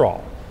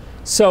cholesterol.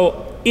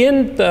 So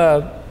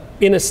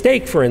in a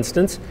steak, for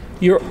instance,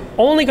 you're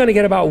only going to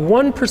get about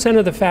 1%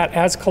 of the fat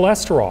as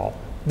cholesterol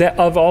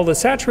of all the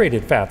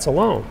saturated fats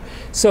alone.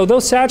 So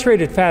those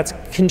saturated fats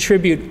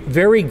contribute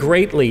very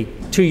greatly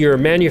to your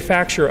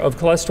manufacture of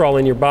cholesterol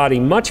in your body,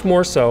 much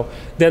more so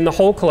than the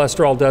whole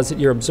cholesterol does that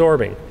you're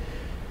absorbing.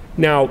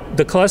 Now,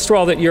 the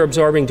cholesterol that you're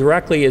absorbing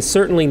directly is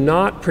certainly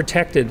not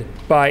protected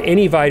by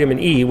any vitamin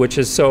E, which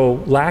is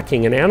so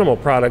lacking in animal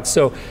products.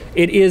 So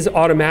it is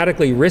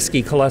automatically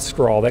risky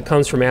cholesterol that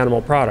comes from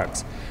animal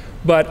products.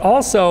 But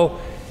also,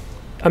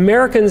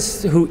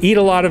 Americans who eat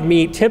a lot of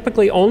meat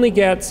typically only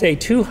get, say,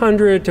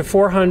 200 to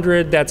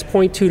 400, that's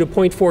 0.2 to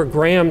 0.4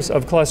 grams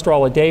of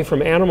cholesterol a day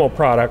from animal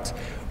products,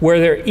 where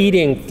they're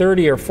eating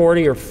 30 or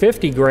 40 or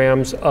 50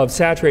 grams of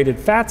saturated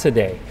fats a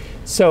day.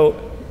 So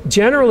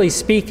generally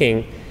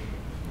speaking,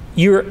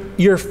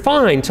 you're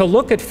fine to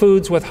look at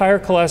foods with higher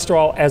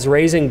cholesterol as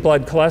raising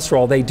blood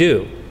cholesterol. They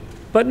do,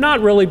 but not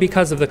really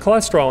because of the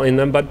cholesterol in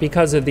them, but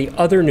because of the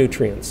other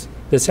nutrients,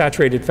 the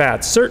saturated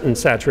fats, certain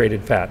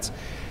saturated fats.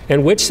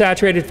 And which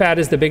saturated fat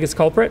is the biggest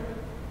culprit?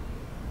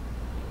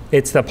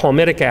 It's the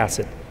palmitic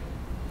acid.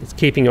 It's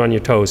keeping you on your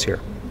toes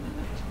here.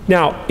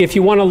 Now, if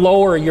you want to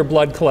lower your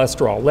blood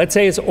cholesterol, let's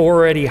say it's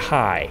already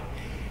high.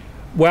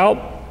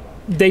 Well,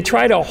 they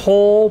tried a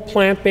whole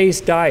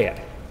plant-based diet.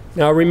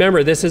 Now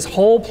remember, this is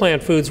whole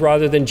plant foods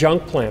rather than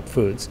junk plant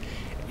foods.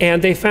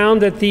 And they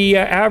found that the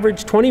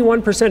average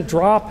 21%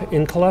 drop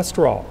in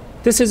cholesterol.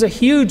 This is a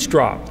huge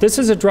drop. This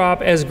is a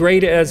drop as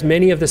great as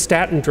many of the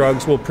statin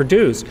drugs will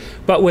produce,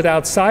 but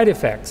without side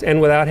effects and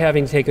without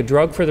having to take a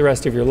drug for the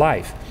rest of your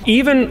life.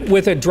 Even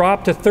with a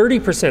drop to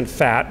 30%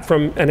 fat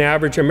from an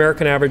average,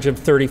 American average of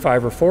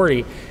 35 or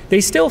 40, they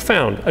still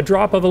found a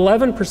drop of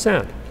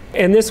 11%.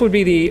 And this would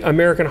be the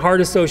American Heart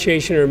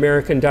Association or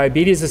American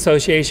Diabetes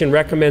Association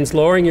recommends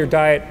lowering your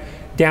diet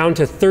down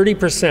to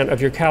 30%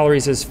 of your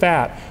calories as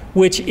fat,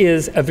 which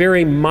is a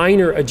very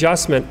minor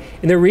adjustment.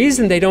 And the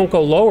reason they don't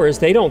go lower is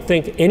they don't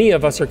think any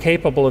of us are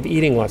capable of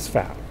eating less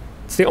fat.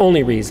 It's the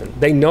only reason.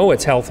 They know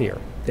it's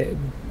healthier,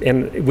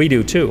 and we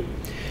do too.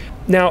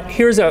 Now,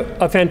 here's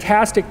a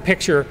fantastic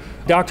picture.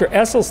 Dr.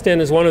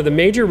 Esselstyn is one of the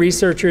major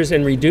researchers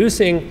in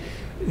reducing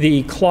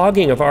the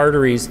clogging of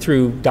arteries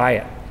through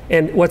diet.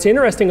 And what's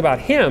interesting about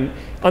him,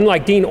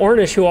 unlike Dean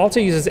Ornish, who also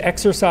uses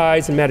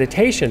exercise and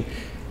meditation,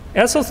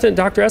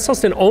 Dr.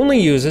 Esselstyn only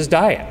uses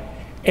diet.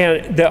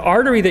 And the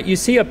artery that you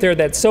see up there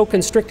that's so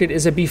constricted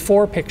is a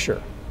before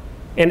picture.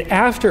 And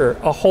after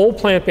a whole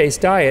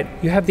plant-based diet,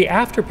 you have the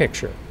after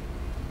picture.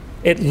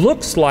 It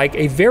looks like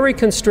a very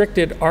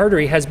constricted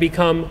artery has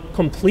become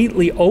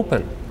completely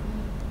open.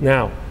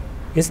 Now,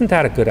 isn't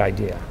that a good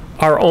idea?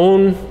 Our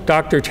own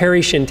Dr.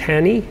 Terry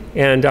Shintani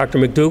and Dr.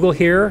 McDougall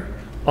here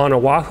on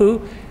Oahu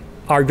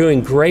are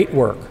doing great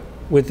work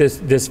with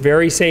this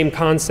very same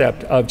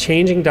concept of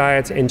changing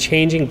diets and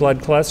changing blood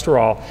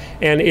cholesterol.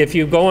 And if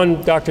you go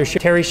on Dr.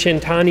 Terry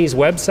Shintani's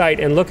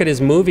website and look at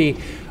his movie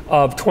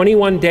of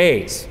 21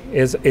 days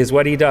is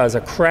what he does,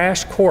 a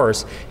crash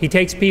course. He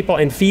takes people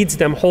and feeds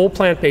them whole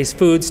plant-based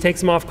foods,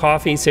 takes them off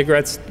coffee,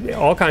 cigarettes,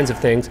 all kinds of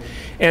things.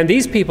 And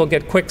these people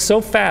get quick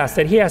so fast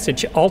that he has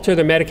to alter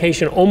their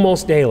medication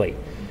almost daily.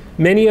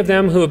 Many of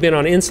them who have been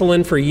on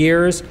insulin for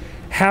years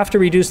have to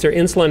reduce their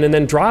insulin and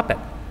then drop it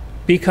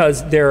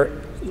because their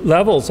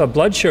levels of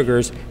blood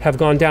sugars have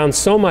gone down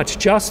so much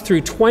just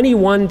through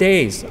 21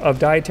 days of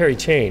dietary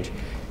change.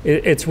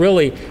 It's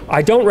really,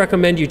 I don't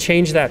recommend you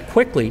change that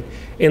quickly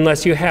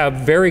unless you have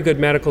very good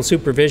medical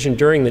supervision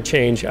during the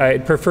change.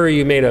 I'd prefer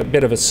you made a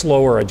bit of a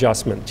slower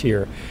adjustment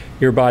to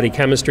your body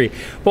chemistry.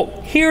 But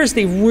here's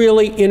the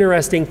really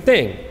interesting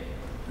thing.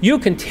 You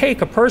can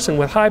take a person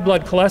with high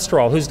blood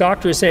cholesterol whose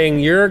doctor is saying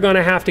you're going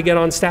to have to get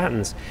on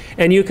statins,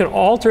 and you can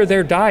alter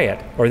their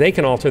diet, or they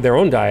can alter their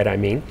own diet, I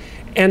mean,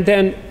 and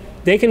then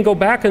they can go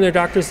back and their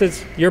doctor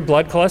says your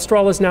blood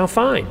cholesterol is now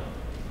fine.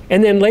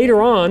 And then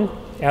later on,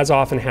 as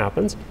often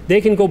happens, they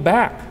can go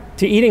back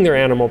to eating their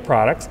animal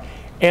products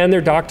and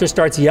their doctor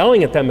starts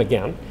yelling at them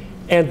again,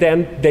 and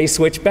then they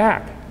switch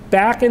back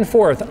and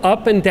forth,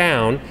 up and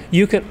down.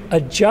 You can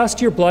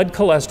adjust your blood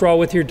cholesterol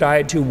with your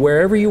diet to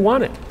wherever you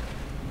want it.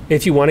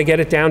 If you want to get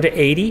it down to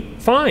 80,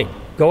 fine,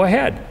 go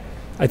ahead.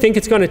 I think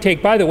it's going to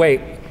take, by the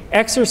way,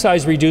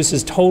 exercise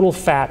reduces total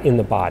fat in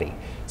the body.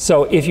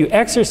 So if you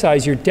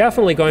exercise, you're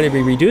definitely going to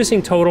be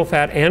reducing total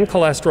fat and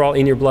cholesterol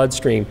in your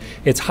bloodstream.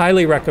 It's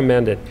highly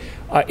recommended.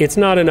 It's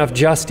not enough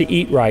just to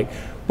eat right.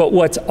 But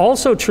what's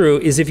also true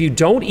is if you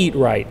don't eat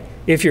right,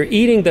 if you're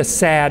eating the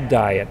SAD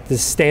diet, the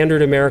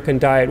standard American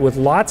diet with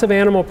lots of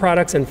animal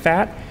products and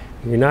fat,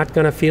 you're not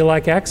going to feel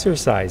like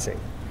exercising.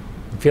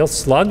 You feel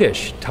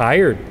sluggish,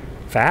 tired,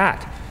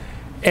 fat.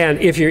 And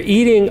if you're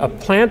eating a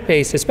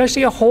plant-based,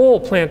 especially a whole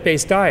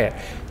plant-based diet,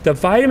 the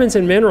vitamins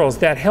and minerals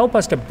that help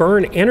us to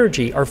burn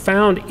energy are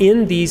found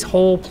in these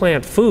whole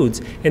plant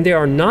foods, and they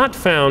are not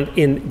found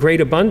in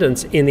great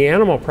abundance in the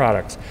animal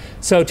products.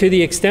 So to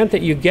the extent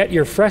that you get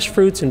your fresh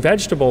fruits and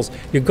vegetables,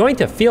 you're going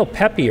to feel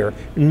peppier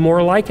and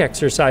more like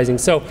exercising.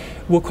 So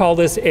we'll call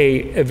this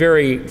a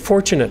very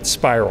fortunate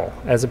spiral,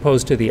 as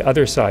opposed to the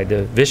other side,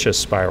 the vicious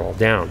spiral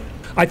down.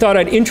 I thought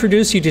I'd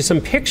introduce you to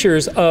some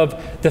pictures of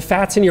the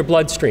fats in your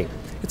bloodstream.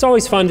 It's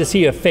always fun to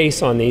see a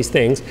face on these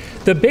things.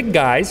 The big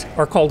guys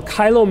are called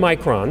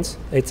chylomicrons.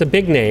 It's a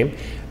big name.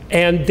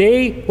 And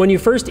they, when you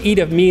first eat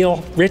a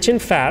meal rich in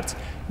fats,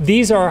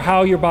 these are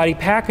how your body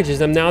packages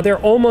them. Now, they're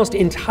almost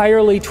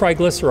entirely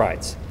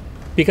triglycerides,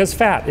 because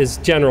fat is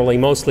generally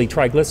mostly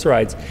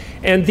triglycerides.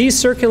 And these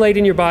circulate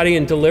in your body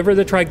and deliver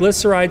the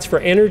triglycerides for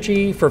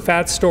energy, for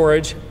fat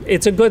storage.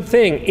 It's a good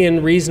thing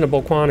in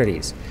reasonable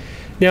quantities.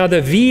 Now,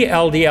 the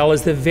VLDL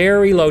is the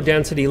very low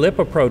density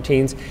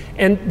lipoproteins,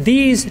 and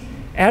these,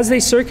 as they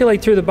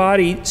circulate through the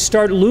body,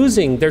 start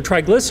losing their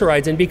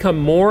triglycerides and become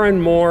more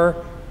and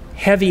more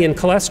heavy in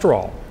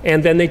cholesterol.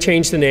 And then they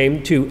change the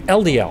name to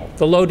LDL,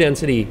 the low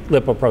density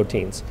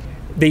lipoproteins.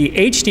 The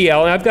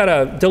HDL, I've got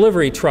a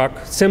delivery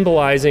truck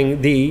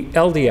symbolizing the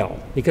LDL,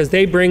 because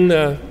they bring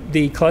the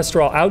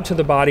cholesterol out to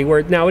the body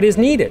where now it is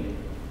needed.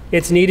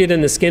 It's needed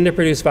in the skin to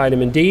produce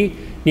vitamin D,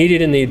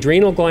 needed in the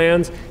adrenal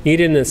glands,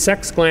 needed in the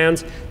sex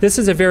glands. This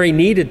is a very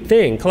needed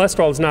thing.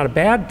 Cholesterol is not a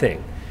bad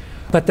thing,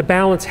 but the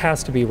balance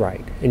has to be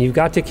right, and you've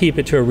got to keep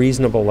it to a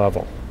reasonable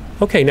level.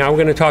 Okay, now we're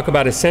going to talk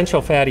about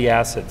essential fatty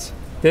acids.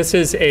 This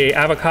is an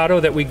avocado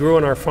that we grew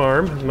on our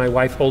farm. My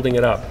wife holding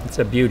it up. It's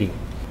a beauty.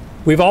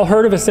 We've all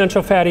heard of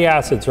essential fatty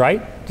acids,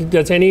 right?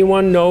 Does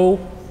anyone know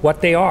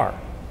what they are?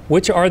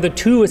 Which are the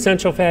two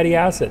essential fatty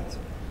acids?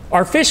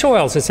 Are fish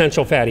oils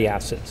essential fatty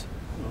acids?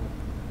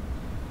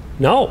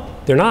 No,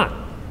 they're not.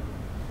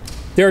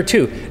 There are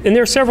two, and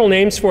there are several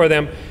names for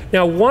them.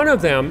 Now, one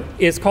of them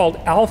is called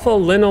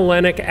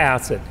alpha-linolenic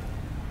acid.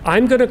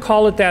 I'm going to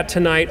call it that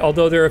tonight,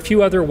 although there are a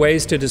few other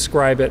ways to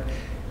describe it,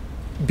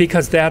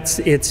 because that's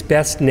its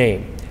best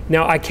name.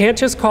 Now, I can't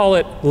just call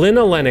it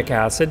linolenic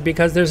acid,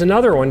 because there's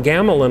another one,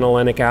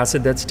 gamma-linolenic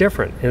acid, that's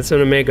different. It's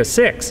an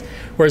omega-6,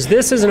 whereas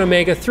this is an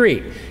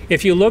omega-3.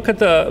 If you look at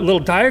the little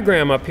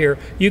diagram up here,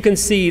 you can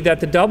see that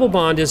the double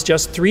bond is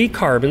just 3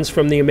 carbons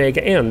from the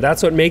omega end.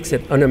 That's what makes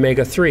it an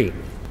omega-3.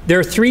 There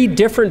are 3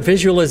 different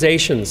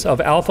visualizations of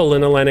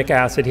alpha-linolenic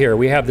acid here.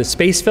 We have the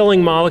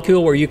space-filling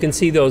molecule where you can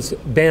see those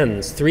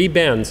bends, 3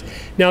 bends.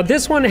 Now,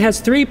 this one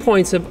has 3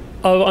 points of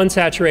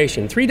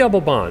unsaturation, 3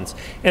 double bonds.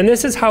 And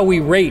this is how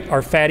we rate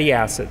our fatty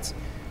acids.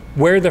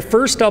 Where the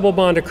first double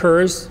bond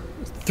occurs,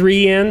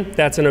 3N,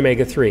 that's an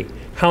omega-3.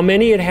 How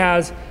many it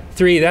has,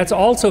 3, that's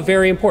also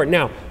very important.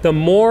 Now, the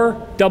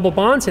more double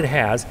bonds it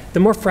has, the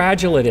more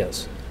fragile it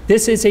is.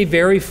 This is a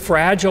very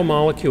fragile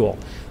molecule.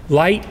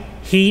 Light,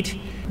 heat,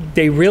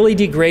 they really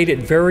degrade it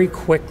very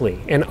quickly,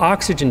 and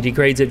oxygen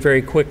degrades it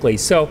very quickly.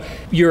 So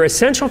your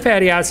essential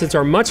fatty acids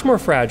are much more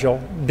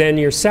fragile than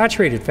your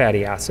saturated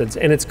fatty acids,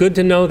 and it's good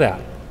to know that.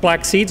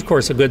 Black seeds, of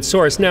course, a good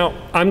source. Now,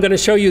 I'm going to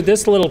show you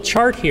this little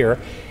chart here,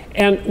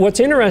 and what's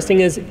interesting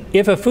is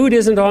if a food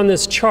isn't on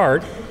this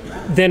chart,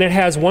 then it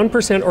has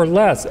 1% or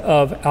less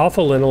of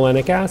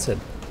alpha-linolenic acid.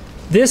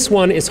 This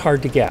one is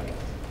hard to get,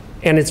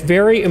 and it's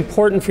very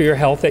important for your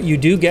health that you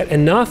do get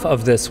enough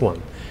of this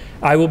one.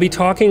 I will be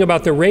talking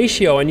about the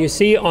ratio, and you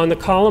see on the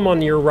column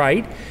on your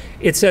right,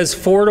 it says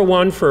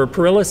 4:1 for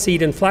perilla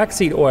seed and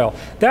flaxseed oil.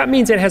 That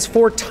means it has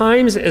 4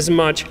 times as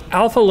much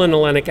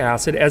alpha-linolenic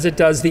acid as it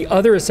does the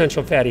other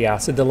essential fatty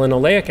acid, the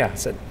linoleic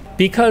acid.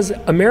 because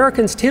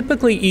Americans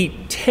typically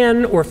eat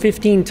 10 or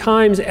 15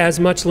 times as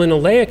much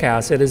linoleic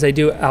acid as they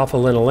do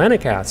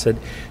alpha-linolenic acid,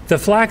 the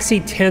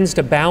flaxseed tends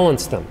to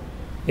balance them.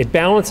 It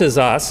balances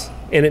us,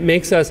 and it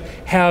makes us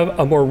have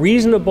a more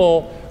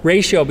reasonable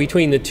ratio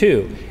between the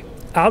two.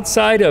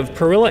 Outside of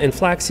perilla and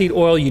flaxseed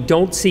oil, you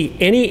don't see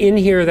any in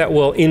here that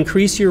will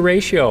increase your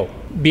ratio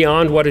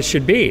beyond what it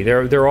should be.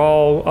 They're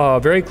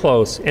all very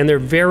close, and they're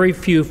very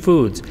few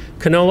foods.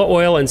 Canola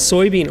oil and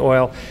soybean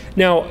oil.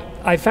 Now,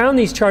 I found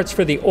these charts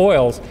for the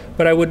oils,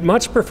 but I would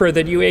much prefer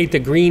that you ate the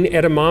green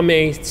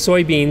edamame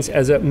soybeans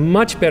as a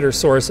much better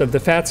source of the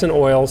fats and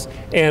oils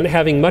and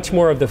having much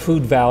more of the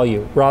food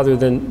value rather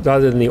than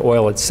the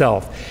oil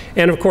itself.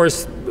 And of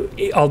course,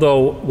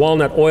 although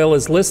walnut oil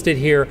is listed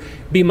here,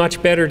 be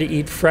much better to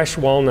eat fresh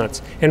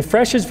walnuts. And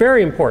fresh is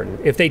very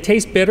important. If they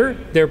taste bitter,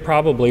 they're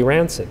probably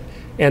rancid.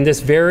 And this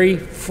very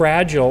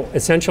fragile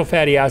essential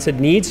fatty acid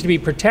needs to be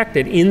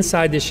protected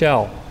inside the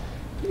shell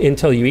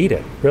until you eat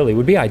it. Really,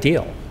 would be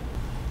ideal.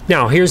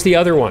 Now, here's the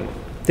other one.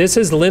 This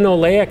is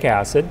linoleic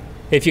acid.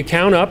 If you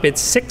count up, it's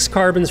 6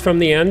 carbons from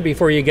the end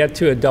before you get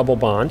to a double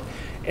bond.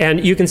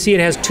 And you can see it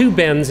has 2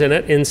 bends in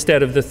it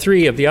instead of the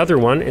 3 of the other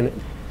one.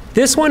 And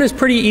this one is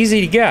pretty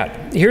easy to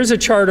get. Here's a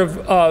chart of,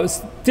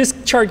 this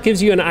chart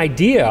gives you an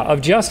idea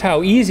of just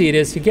how easy it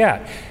is to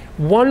get.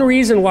 One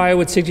reason why I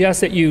would suggest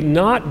that you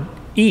not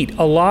eat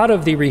a lot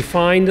of the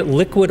refined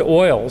liquid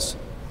oils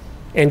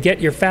and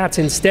get your fats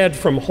instead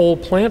from whole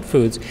plant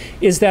foods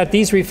is that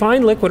these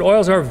refined liquid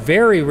oils are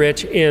very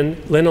rich in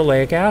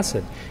linoleic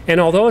acid. And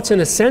although it's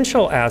an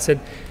essential acid,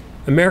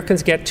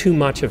 Americans get too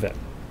much of it.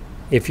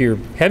 If you're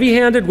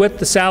heavy-handed with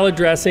the salad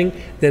dressing,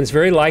 then it's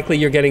very likely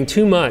you're getting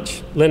too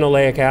much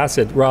linoleic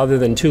acid rather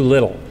than too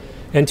little.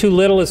 And too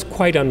little is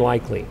quite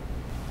unlikely.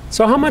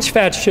 So how much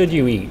fat should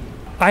you eat?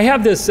 I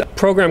have this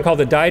program called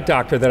the Diet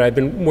Doctor that I've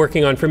been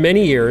working on for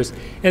many years,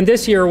 and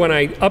this year when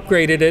I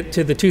upgraded it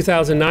to the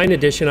 2009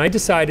 edition, I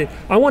decided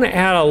I want to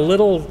add a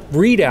little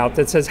readout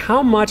that says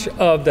how much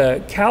of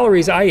the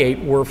calories I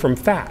ate were from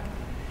fat.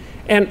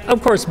 And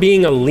of course,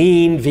 being a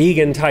lean,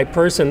 vegan type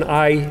person,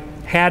 I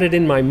had it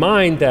in my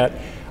mind that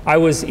I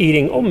was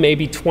eating,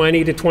 maybe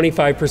 20 to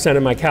 25%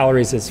 of my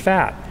calories as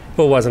fat.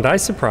 But wasn't I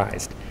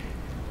surprised?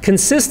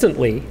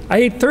 Consistently, I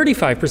ate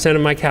 35%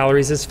 of my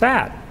calories as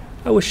fat.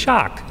 I was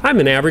shocked. I'm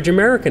an average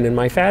American in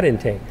my fat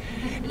intake.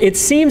 It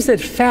seems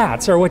that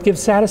fats are what give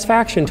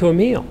satisfaction to a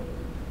meal.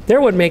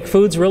 They're what make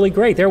foods really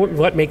great. They're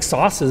what make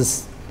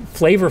sauces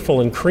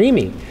flavorful and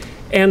creamy.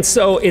 And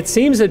so it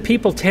seems that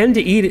people tend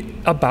to eat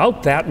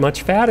about that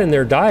much fat in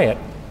their diet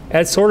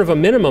as sort of a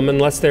minimum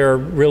unless they're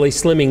really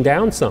slimming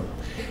down some.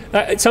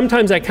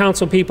 Sometimes I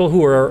counsel people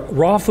who are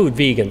raw food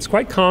vegans,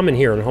 quite common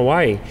here in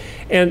Hawaii,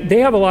 and they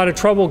have a lot of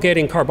trouble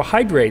getting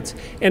carbohydrates.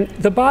 And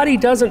the body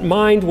doesn't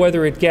mind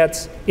whether it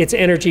gets its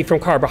energy from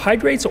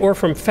carbohydrates or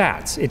from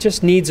fats. It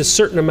just needs a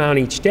certain amount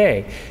each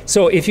day.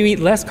 So if you eat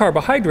less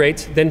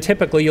carbohydrates, then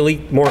typically you'll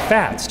eat more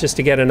fats just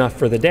to get enough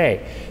for the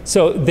day.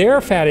 So their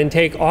fat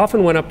intake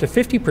often went up to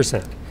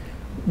 50%,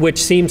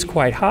 which seems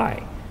quite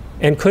high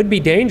and could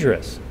be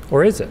dangerous,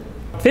 or is it?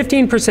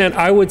 15%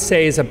 I would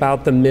say is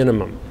about the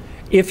minimum.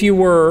 If you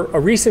were a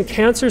recent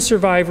cancer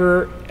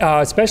survivor,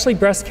 especially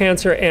breast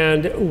cancer,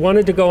 and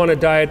wanted to go on a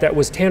diet that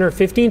was 10 or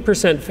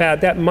 15%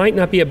 fat, that might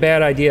not be a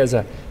bad idea as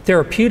a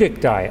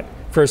therapeutic diet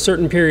for a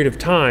certain period of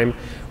time,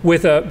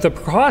 with the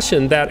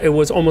precaution that it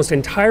was almost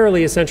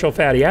entirely essential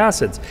fatty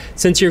acids,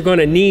 since you're going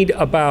to need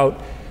about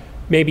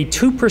maybe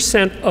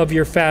 2% of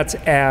your fats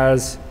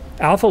as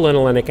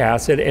alpha-linolenic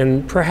acid,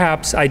 and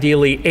perhaps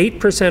ideally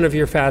 8% of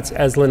your fats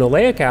as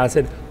linoleic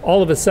acid.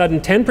 All of a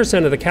sudden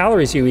 10% of the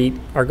calories you eat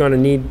are going to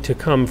need to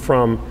come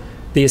from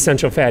the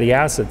essential fatty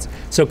acids.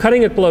 So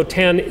cutting it below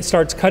 10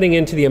 starts cutting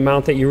into the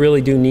amount that you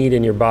really do need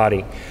in your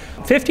body.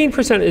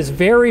 15% is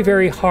very,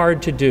 very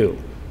hard to do.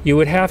 You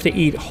would have to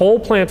eat whole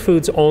plant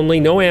foods only,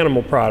 no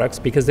animal products,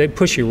 because they'd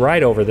push you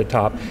right over the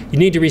top. You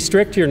need to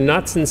restrict your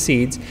nuts and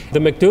seeds. The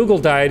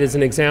McDougall diet is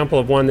an example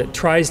of one that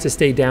tries to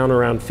stay down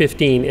around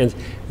 15, and it's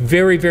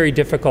very, very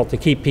difficult to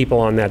keep people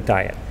on that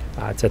diet.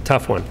 It's a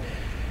tough one.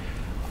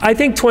 I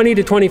think 20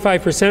 to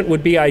 25%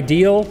 would be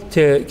ideal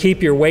to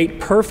keep your weight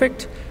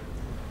perfect,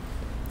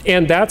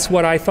 and that's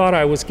what I thought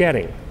I was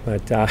getting.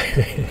 But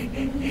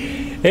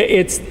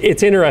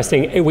it's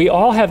interesting. We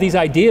all have these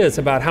ideas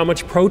about how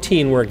much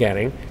protein we're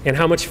getting and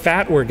how much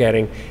fat we're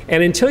getting,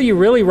 and until you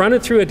really run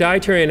it through a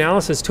dietary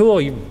analysis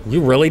tool, you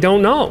really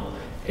don't know.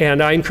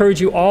 And I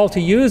encourage you all to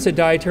use a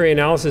dietary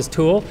analysis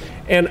tool,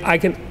 and I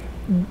can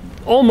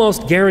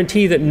almost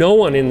guarantee that no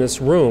one in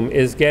this room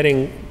is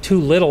getting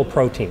too little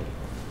protein,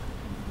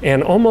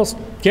 and almost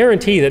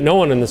guarantee that no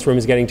one in this room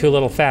is getting too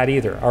little fat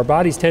either. Our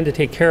bodies tend to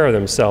take care of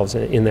themselves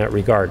in that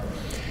regard.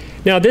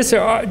 Now, these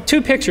are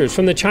 2 pictures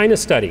from the China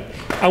study.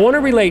 I want to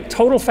relate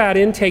total fat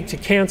intake to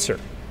cancer.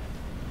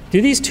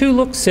 Do these 2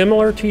 look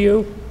similar to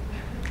you?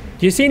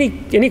 Do you see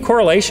any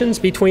correlations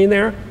between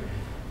there?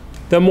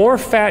 The more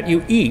fat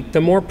you eat,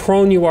 the more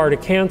prone you are to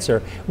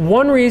cancer.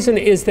 One reason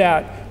is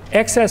that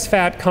excess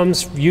fat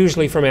comes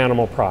usually from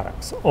animal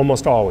products,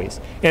 almost always.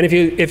 And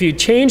if you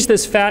change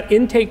this fat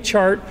intake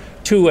chart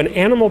to an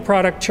animal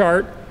product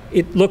chart,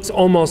 it looks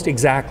almost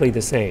exactly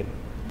the same.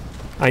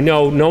 I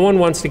know no one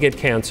wants to get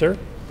cancer,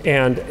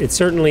 and it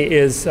certainly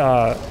is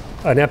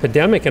an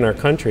epidemic in our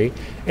country.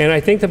 And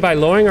I think that by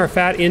lowering our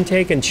fat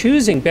intake and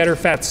choosing better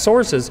fat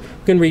sources,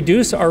 we can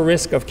reduce our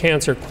risk of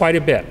cancer quite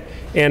a bit.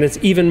 And it's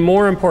even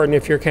more important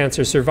if you're a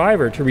cancer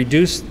survivor to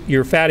reduce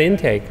your fat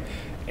intake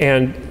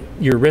and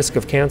your risk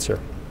of cancer.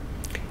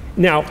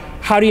 Now,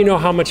 how do you know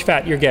how much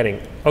fat you're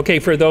getting? Okay,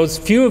 for those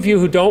few of you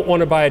who don't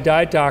want to buy a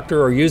diet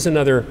doctor or use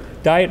another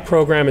diet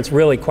program, it's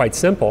really quite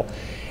simple.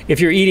 If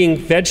you're eating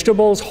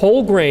vegetables,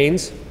 whole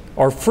grains,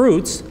 or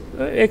fruits,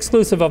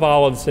 exclusive of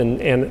olives and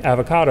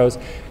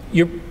avocados,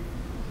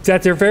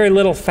 there are very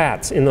little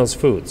fats in those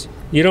foods.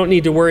 You don't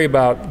need to worry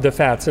about the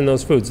fats in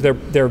those foods.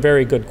 They're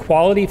very good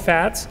quality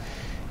fats,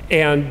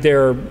 and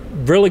they're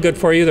really good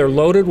for you. They're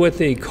loaded with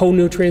the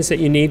co-nutrients that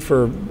you need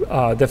for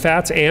the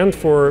fats and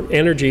for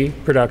energy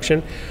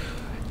production.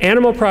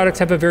 Animal products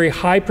have a very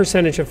high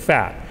percentage of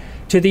fat.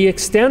 To the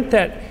extent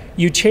that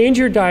you change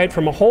your diet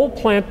from a whole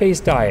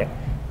plant-based diet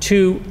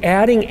to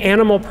adding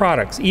animal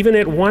products, even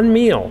at one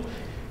meal,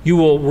 you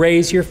will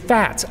raise your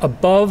fats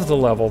above the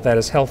level that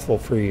is healthful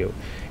for you.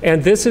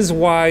 And this is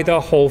why the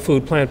whole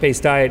food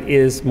plant-based diet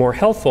is more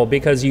healthful,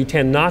 because you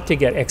tend not to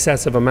get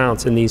excessive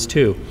amounts in these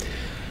two.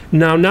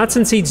 Now, nuts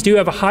and seeds do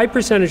have a high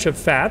percentage of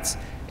fats.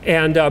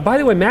 And by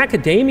the way,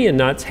 macadamia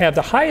nuts have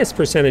the highest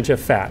percentage of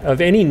fat of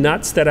any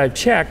nuts that I've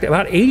checked,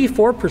 about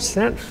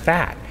 84%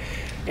 fat.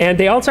 And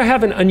they also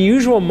have an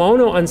unusual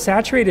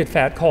monounsaturated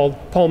fat called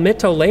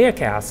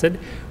palmitoleic acid,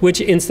 which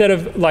instead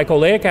of like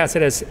oleic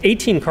acid has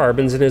 18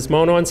 carbons and is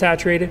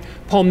monounsaturated,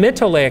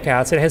 palmitoleic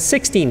acid has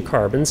 16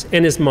 carbons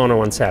and is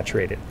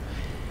monounsaturated.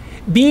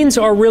 Beans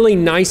are really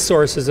nice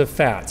sources of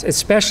fats,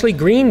 especially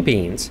green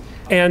beans.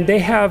 And they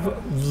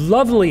have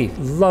lovely,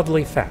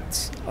 lovely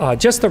fats.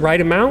 Just the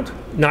right amount,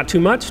 not too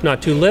much,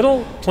 not too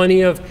little,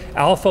 plenty of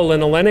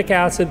alpha-linolenic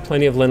acid,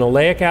 plenty of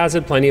linoleic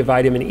acid, plenty of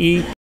vitamin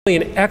E.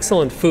 An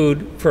excellent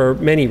food for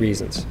many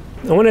reasons.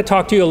 I want to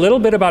talk to you a little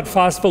bit about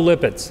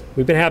phospholipids.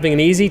 We've been having an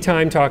easy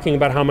time talking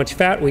about how much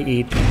fat we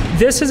eat.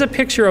 This is a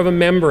picture of a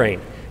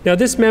membrane. Now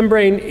this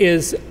membrane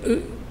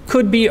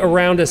could be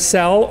around a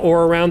cell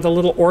or around the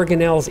little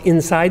organelles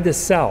inside the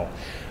cell.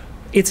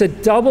 It's a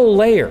double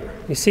layer.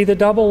 You see the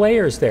double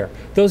layers there.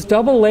 Those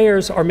double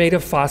layers are made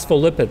of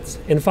phospholipids.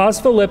 In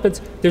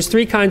phospholipids, there's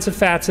three kinds of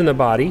fats in the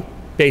body,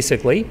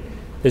 basically.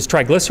 There's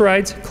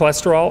triglycerides,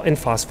 cholesterol, and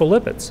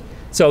phospholipids.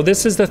 So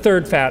this is the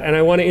third fat, and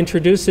I want to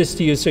introduce this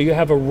to you so you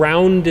have a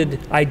rounded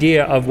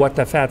idea of what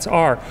the fats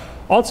are.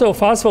 Also,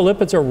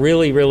 phospholipids are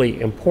really,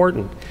 really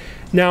important.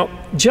 Now,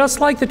 just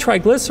like the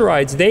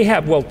triglycerides, they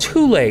have, well,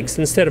 two legs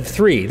instead of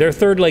three. Their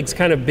third leg's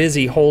kind of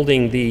busy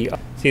holding the,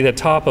 see the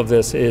top of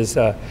this is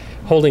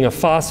holding a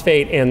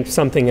phosphate and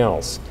something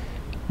else.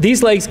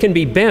 These legs can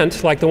be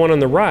bent, like the one on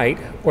the right,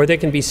 or they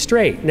can be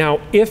straight. Now,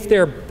 if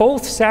they're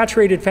both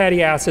saturated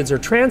fatty acids or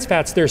trans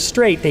fats, they're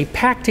straight. They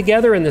pack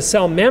together in the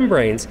cell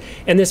membranes,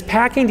 and this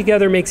packing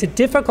together makes it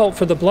difficult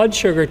for the blood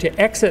sugar to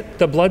exit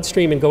the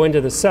bloodstream and go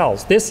into the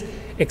cells. This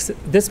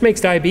makes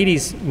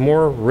diabetes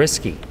more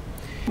risky.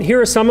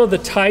 Here are some of the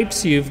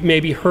types. You've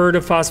maybe heard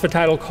of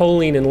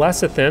phosphatidylcholine and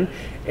lecithin,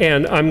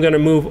 and I'm going to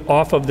move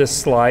off of this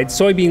slide.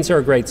 Soybeans are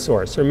a great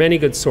source. There are many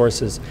good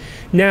sources.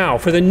 Now,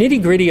 for the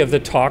nitty-gritty of the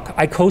talk,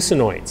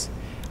 eicosanoids.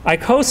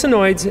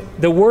 Eicosanoids,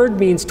 the word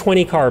means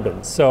 20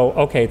 carbons, so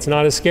okay, it's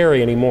not as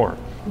scary anymore.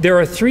 There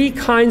are three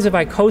kinds of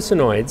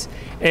eicosanoids,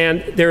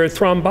 and there are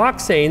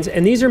thromboxanes,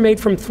 and these are made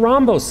from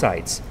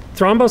thrombocytes.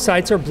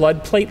 Thrombocytes are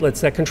blood platelets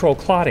that control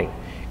clotting,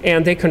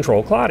 and they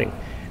control clotting.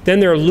 Then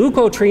there are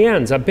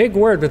leukotrienes, a big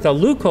word, but the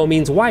leuko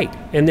means white,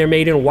 and they're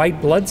made in white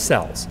blood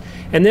cells.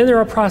 And then there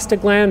are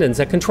prostaglandins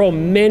that control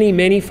many,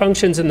 many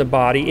functions in the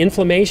body,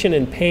 inflammation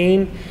and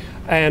pain,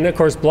 and of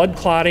course blood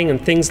clotting and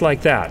things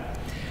like that.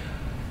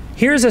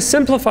 Here's a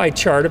simplified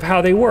chart of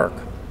how they work.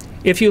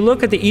 If you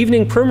look at the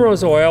evening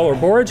primrose oil or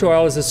borage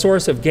oil as a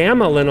source of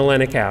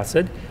gamma-linolenic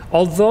acid,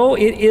 although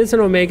it is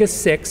an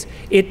omega-6,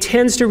 it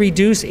tends to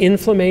reduce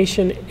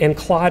inflammation and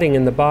clotting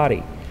in the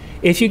body.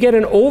 If you get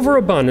an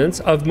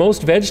overabundance of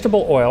most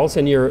vegetable oils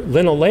in your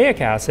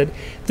linoleic acid,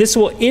 this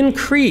will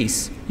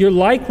increase your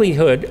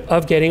likelihood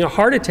of getting a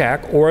heart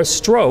attack or a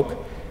stroke.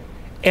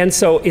 And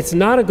so it's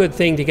not a good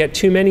thing to get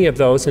too many of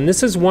those. And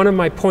this is one of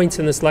my points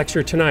in this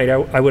lecture tonight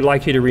I would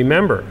like you to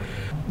remember.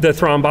 The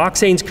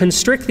thromboxanes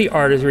constrict the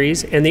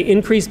arteries and they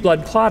increase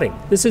blood clotting.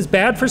 This is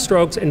bad for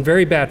strokes and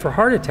very bad for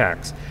heart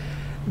attacks.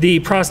 The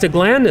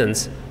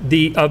prostaglandins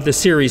of the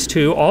series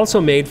 2, also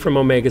made from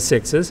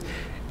omega-6s,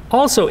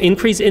 also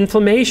increase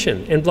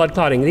inflammation and blood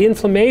clotting. The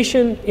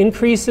inflammation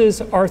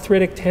increases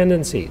arthritic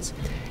tendencies.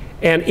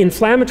 And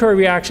inflammatory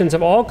reactions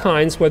of all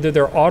kinds, whether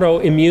they're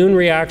autoimmune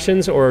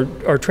reactions or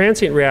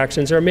transient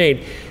reactions, are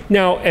made.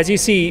 Now, as you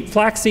see,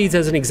 flax seeds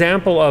as an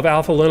example of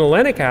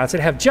alpha-linolenic acid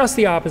have just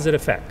the opposite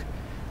effect.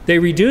 They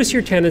reduce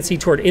your tendency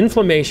toward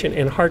inflammation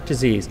and heart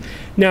disease.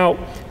 Now,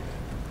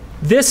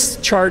 This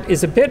chart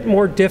is a bit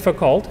more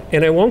difficult,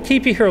 and I won't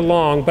keep you here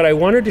long, but I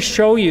wanted to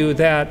show you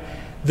that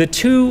the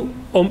two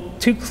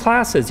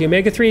classes, the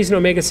omega-3s and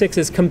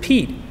omega-6s,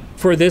 compete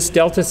for this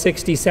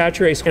delta-6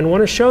 desaturase, and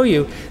want to show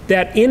you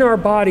that in our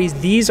bodies,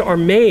 these are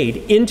made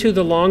into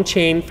the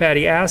long-chain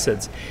fatty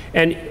acids.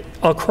 And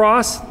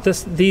across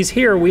these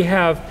here, we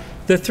have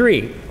the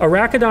three.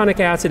 Arachidonic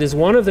acid is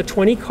one of the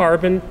 20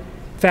 carbon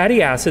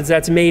fatty acids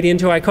that's made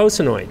into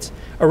eicosanoids.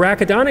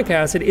 Arachidonic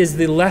acid is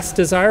the less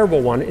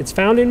desirable one. It's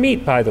found in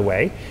meat, by the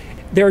way.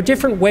 There are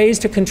different ways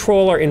to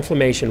control our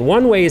inflammation.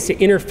 One way is to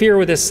interfere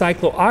with this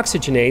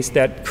cyclooxygenase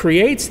that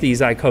creates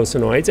these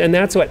eicosanoids, and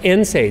that's what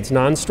NSAIDs,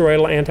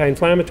 non-steroidal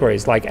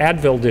anti-inflammatories like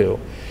Advil, do.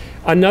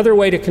 Another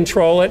way to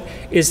control it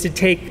is to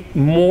take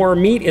more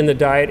meat in the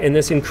diet, and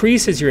this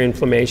increases your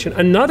inflammation.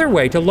 Another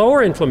way to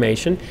lower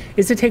inflammation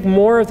is to take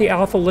more of the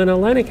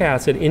alpha-linolenic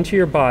acid into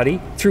your body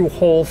through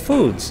whole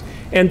foods.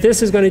 And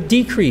this is going to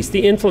decrease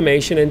the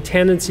inflammation and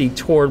tendency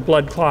toward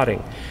blood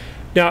clotting.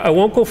 Now, I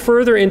won't go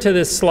further into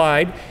this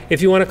slide.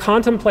 If you want to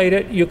contemplate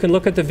it, you can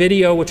look at the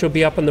video, which will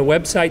be up on the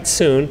website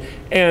soon,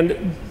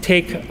 and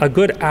take a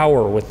good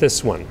hour with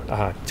this one.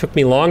 It took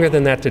me longer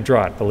than that to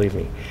draw it, believe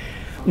me.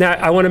 Now,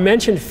 I want to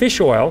mention fish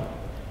oil.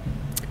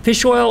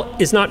 Fish oil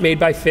is not made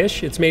by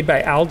fish. It's made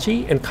by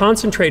algae and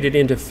concentrated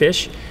into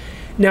fish.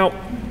 Now,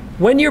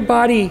 when your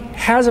body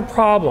has a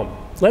problem,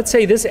 let's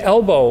say this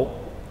elbow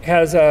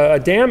has a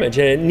damage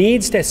and it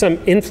needs some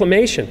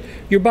inflammation,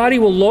 your body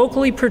will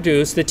locally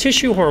produce the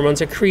tissue hormones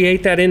that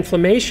create that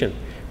inflammation.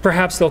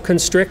 Perhaps they'll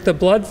constrict the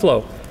blood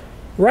flow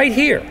right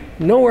here,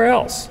 nowhere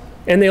else.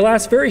 And they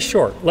last very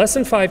short, less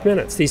than 5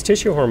 minutes, these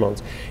tissue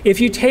hormones.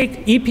 If you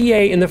take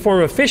EPA in the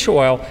form of fish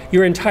oil,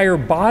 your entire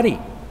body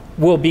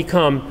will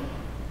become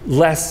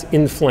less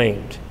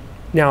inflamed.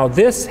 Now,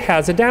 this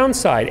has a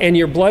downside, and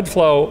your blood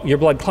flow, your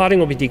blood clotting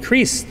will be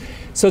decreased.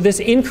 So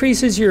this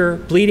increases your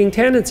bleeding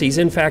tendencies.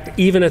 In fact,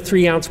 even a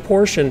 3-ounce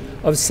portion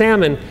of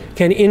salmon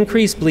can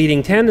increase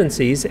bleeding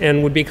tendencies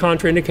and would be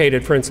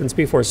contraindicated, for instance,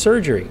 before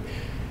surgery.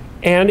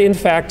 And in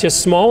fact,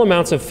 just small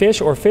amounts of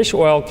fish or fish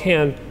oil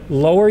can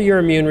lower your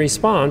immune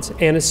response,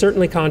 and is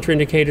certainly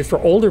contraindicated for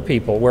older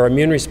people where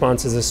immune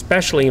response is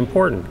especially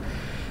important.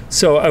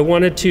 So I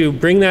wanted to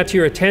bring that to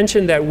your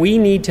attention, that we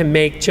need to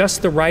make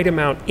just the right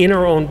amount in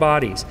our own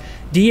bodies.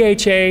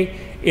 DHA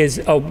is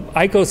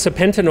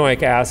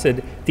eicosapentaenoic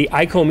acid. The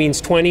ico means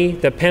 20,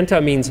 the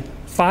penta means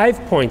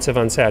 5 points of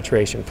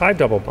unsaturation, 5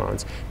 double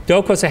bonds.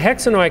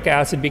 Docosahexaenoic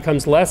acid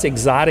becomes less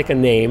exotic a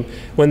name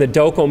when the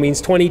doco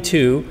means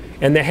 22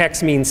 and the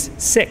hex means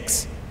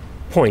 6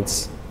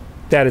 points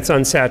that it's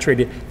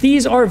unsaturated.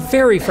 These are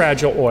very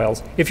fragile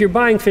oils. If you're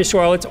buying fish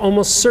oil, it's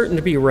almost certain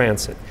to be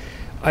rancid.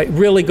 It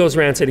really goes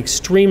rancid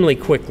extremely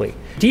quickly.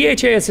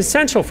 DHA is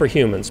essential for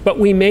humans, but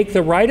we make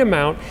the right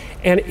amount,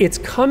 and it's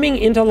coming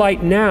into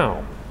light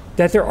now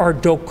that there are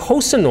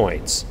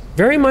docosanoids,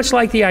 very much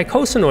like the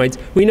eicosanoids.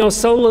 We know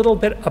so little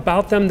bit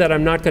about them that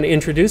I'm not going to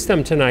introduce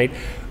them tonight,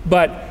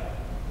 but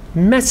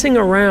messing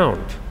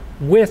around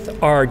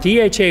with our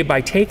DHA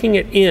by taking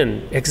it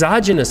in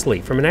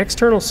exogenously from an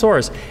external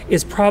source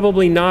is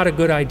probably not a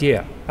good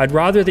idea. I'd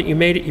rather that you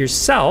made it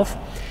yourself.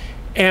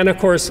 And of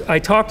course, I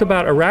talked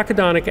about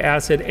arachidonic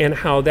acid and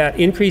how that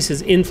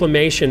increases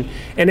inflammation.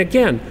 And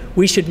again,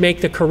 we should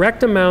make the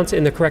correct amounts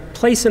in the correct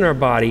place in our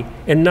body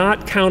and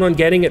not count on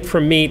getting it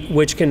from meat,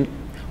 which can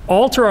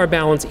alter our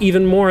balance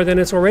even more than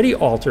it's already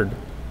altered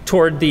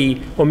toward the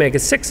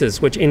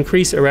omega-6s, which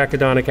increase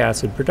arachidonic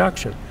acid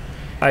production.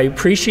 I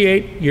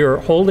appreciate your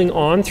holding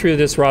on through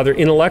this rather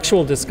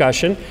intellectual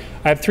discussion.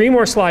 I have 3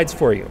 more slides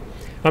for you.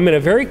 I'm going to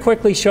very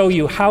quickly show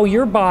you how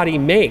your body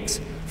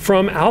makes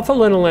from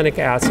alpha-linolenic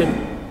acid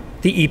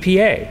the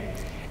EPA.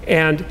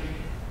 And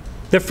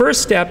the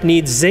first step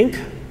needs zinc,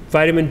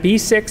 vitamin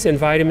B6, and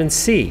vitamin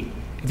C.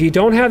 If you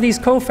don't have these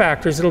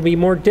cofactors, it'll be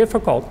more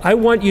difficult. I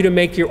want you to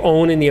make your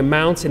own in the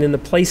amounts and in the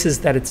places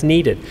that it's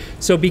needed.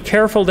 So be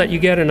careful that you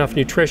get enough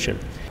nutrition.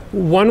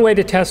 One way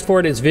to test for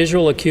it is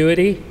visual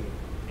acuity,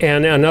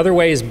 and another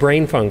way is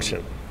brain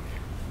function.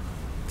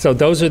 So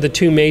those are the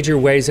 2 major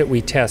ways that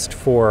we test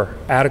for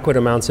adequate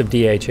amounts of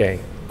DHA.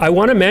 I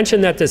want to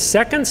mention that the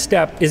second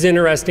step is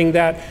interesting,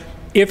 that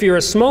if you're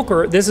a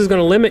smoker, this is going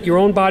to limit your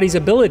own body's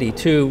ability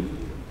to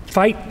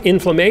fight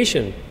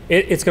inflammation.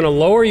 It's going to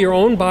lower your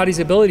own body's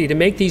ability to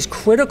make these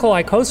critical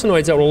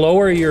eicosanoids that will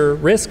lower your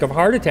risk of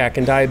heart attack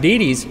and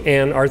diabetes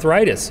and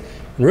arthritis,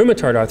 and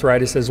rheumatoid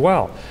arthritis as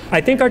well.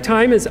 I think our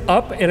time is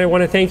up, and I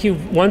want to thank you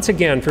once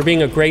again for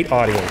being a great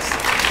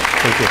audience.